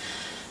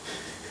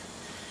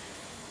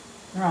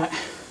 Right,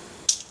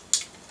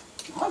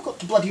 I've got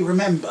to bloody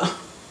remember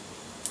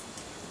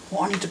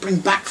what I need to bring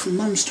back from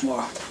Mum's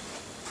tomorrow.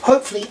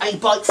 Hopefully a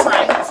bike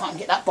frame. If I can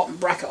get that bottom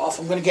bracket off,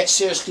 I'm going to get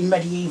seriously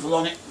medieval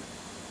on it.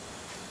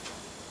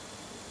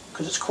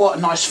 Because it's quite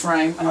a nice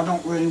frame and I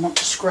don't really want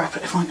to scrap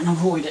it if I can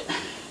avoid it.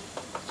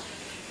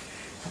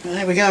 But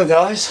there we go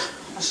guys.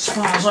 That's as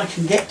far as I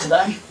can get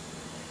today.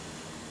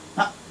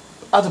 That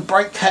other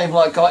brake cable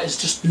I got is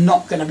just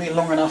not going to be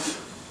long enough.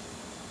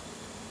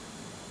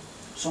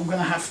 So I'm going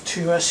to have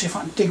to see if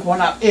I can dig one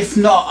up. If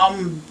not,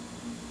 I'm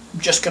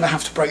just going to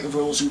have to break the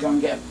rules and go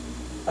and get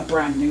a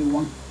brand new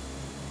one.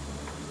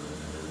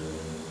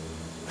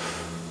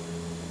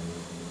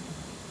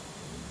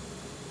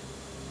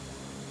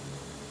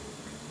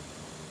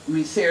 I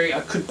mean, in theory,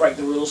 I could break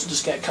the rules and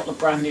just get a couple of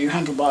brand new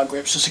handlebar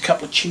grips, just a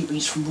couple of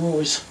cheapies from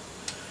Roy's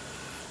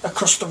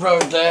across the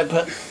road there,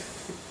 but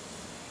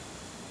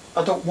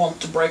I don't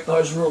want to break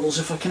those rules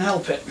if I can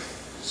help it.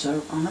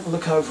 So I'll have a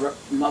look over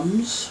at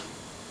Mum's.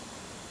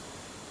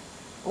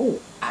 Oh,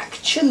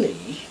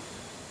 actually,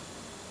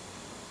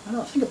 I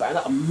don't think about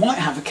it, I might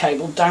have a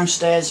cable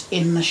downstairs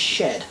in the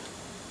shed.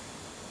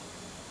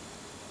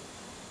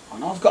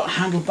 And I've got a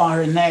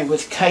handlebar in there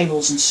with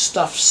cables and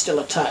stuff still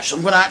attached. So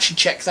I'm going to actually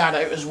check that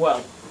out as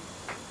well.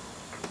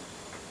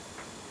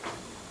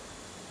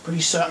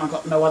 Pretty certain I've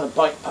got no other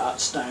bike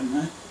parts down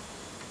there.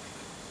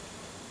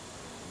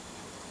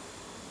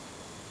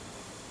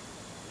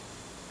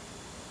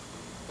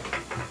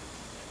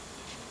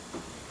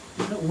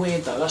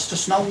 weird though. That's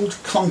just an old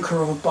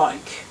clunker of a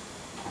bike.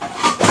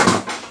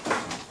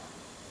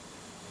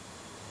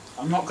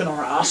 I'm not going to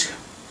ask.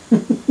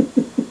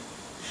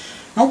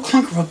 An old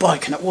clunker of a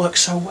bike, and it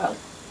works so well.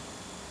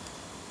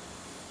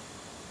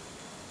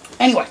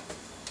 Anyway,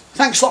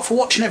 thanks a lot for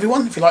watching,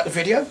 everyone. If you liked the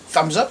video,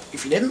 thumbs up.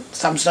 If you didn't,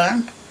 thumbs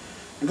down.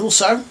 And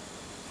also,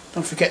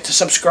 don't forget to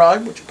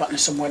subscribe, which button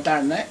is somewhere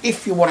down there,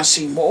 if you want to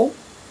see more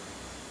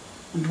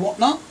and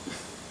whatnot.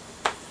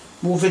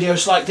 More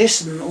videos like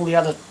this and all the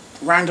other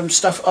random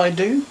stuff I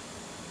do.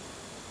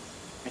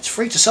 It's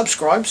free to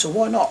subscribe, so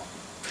why not?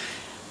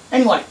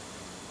 Anyway,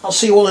 I'll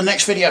see you all in the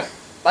next video.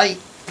 Bye.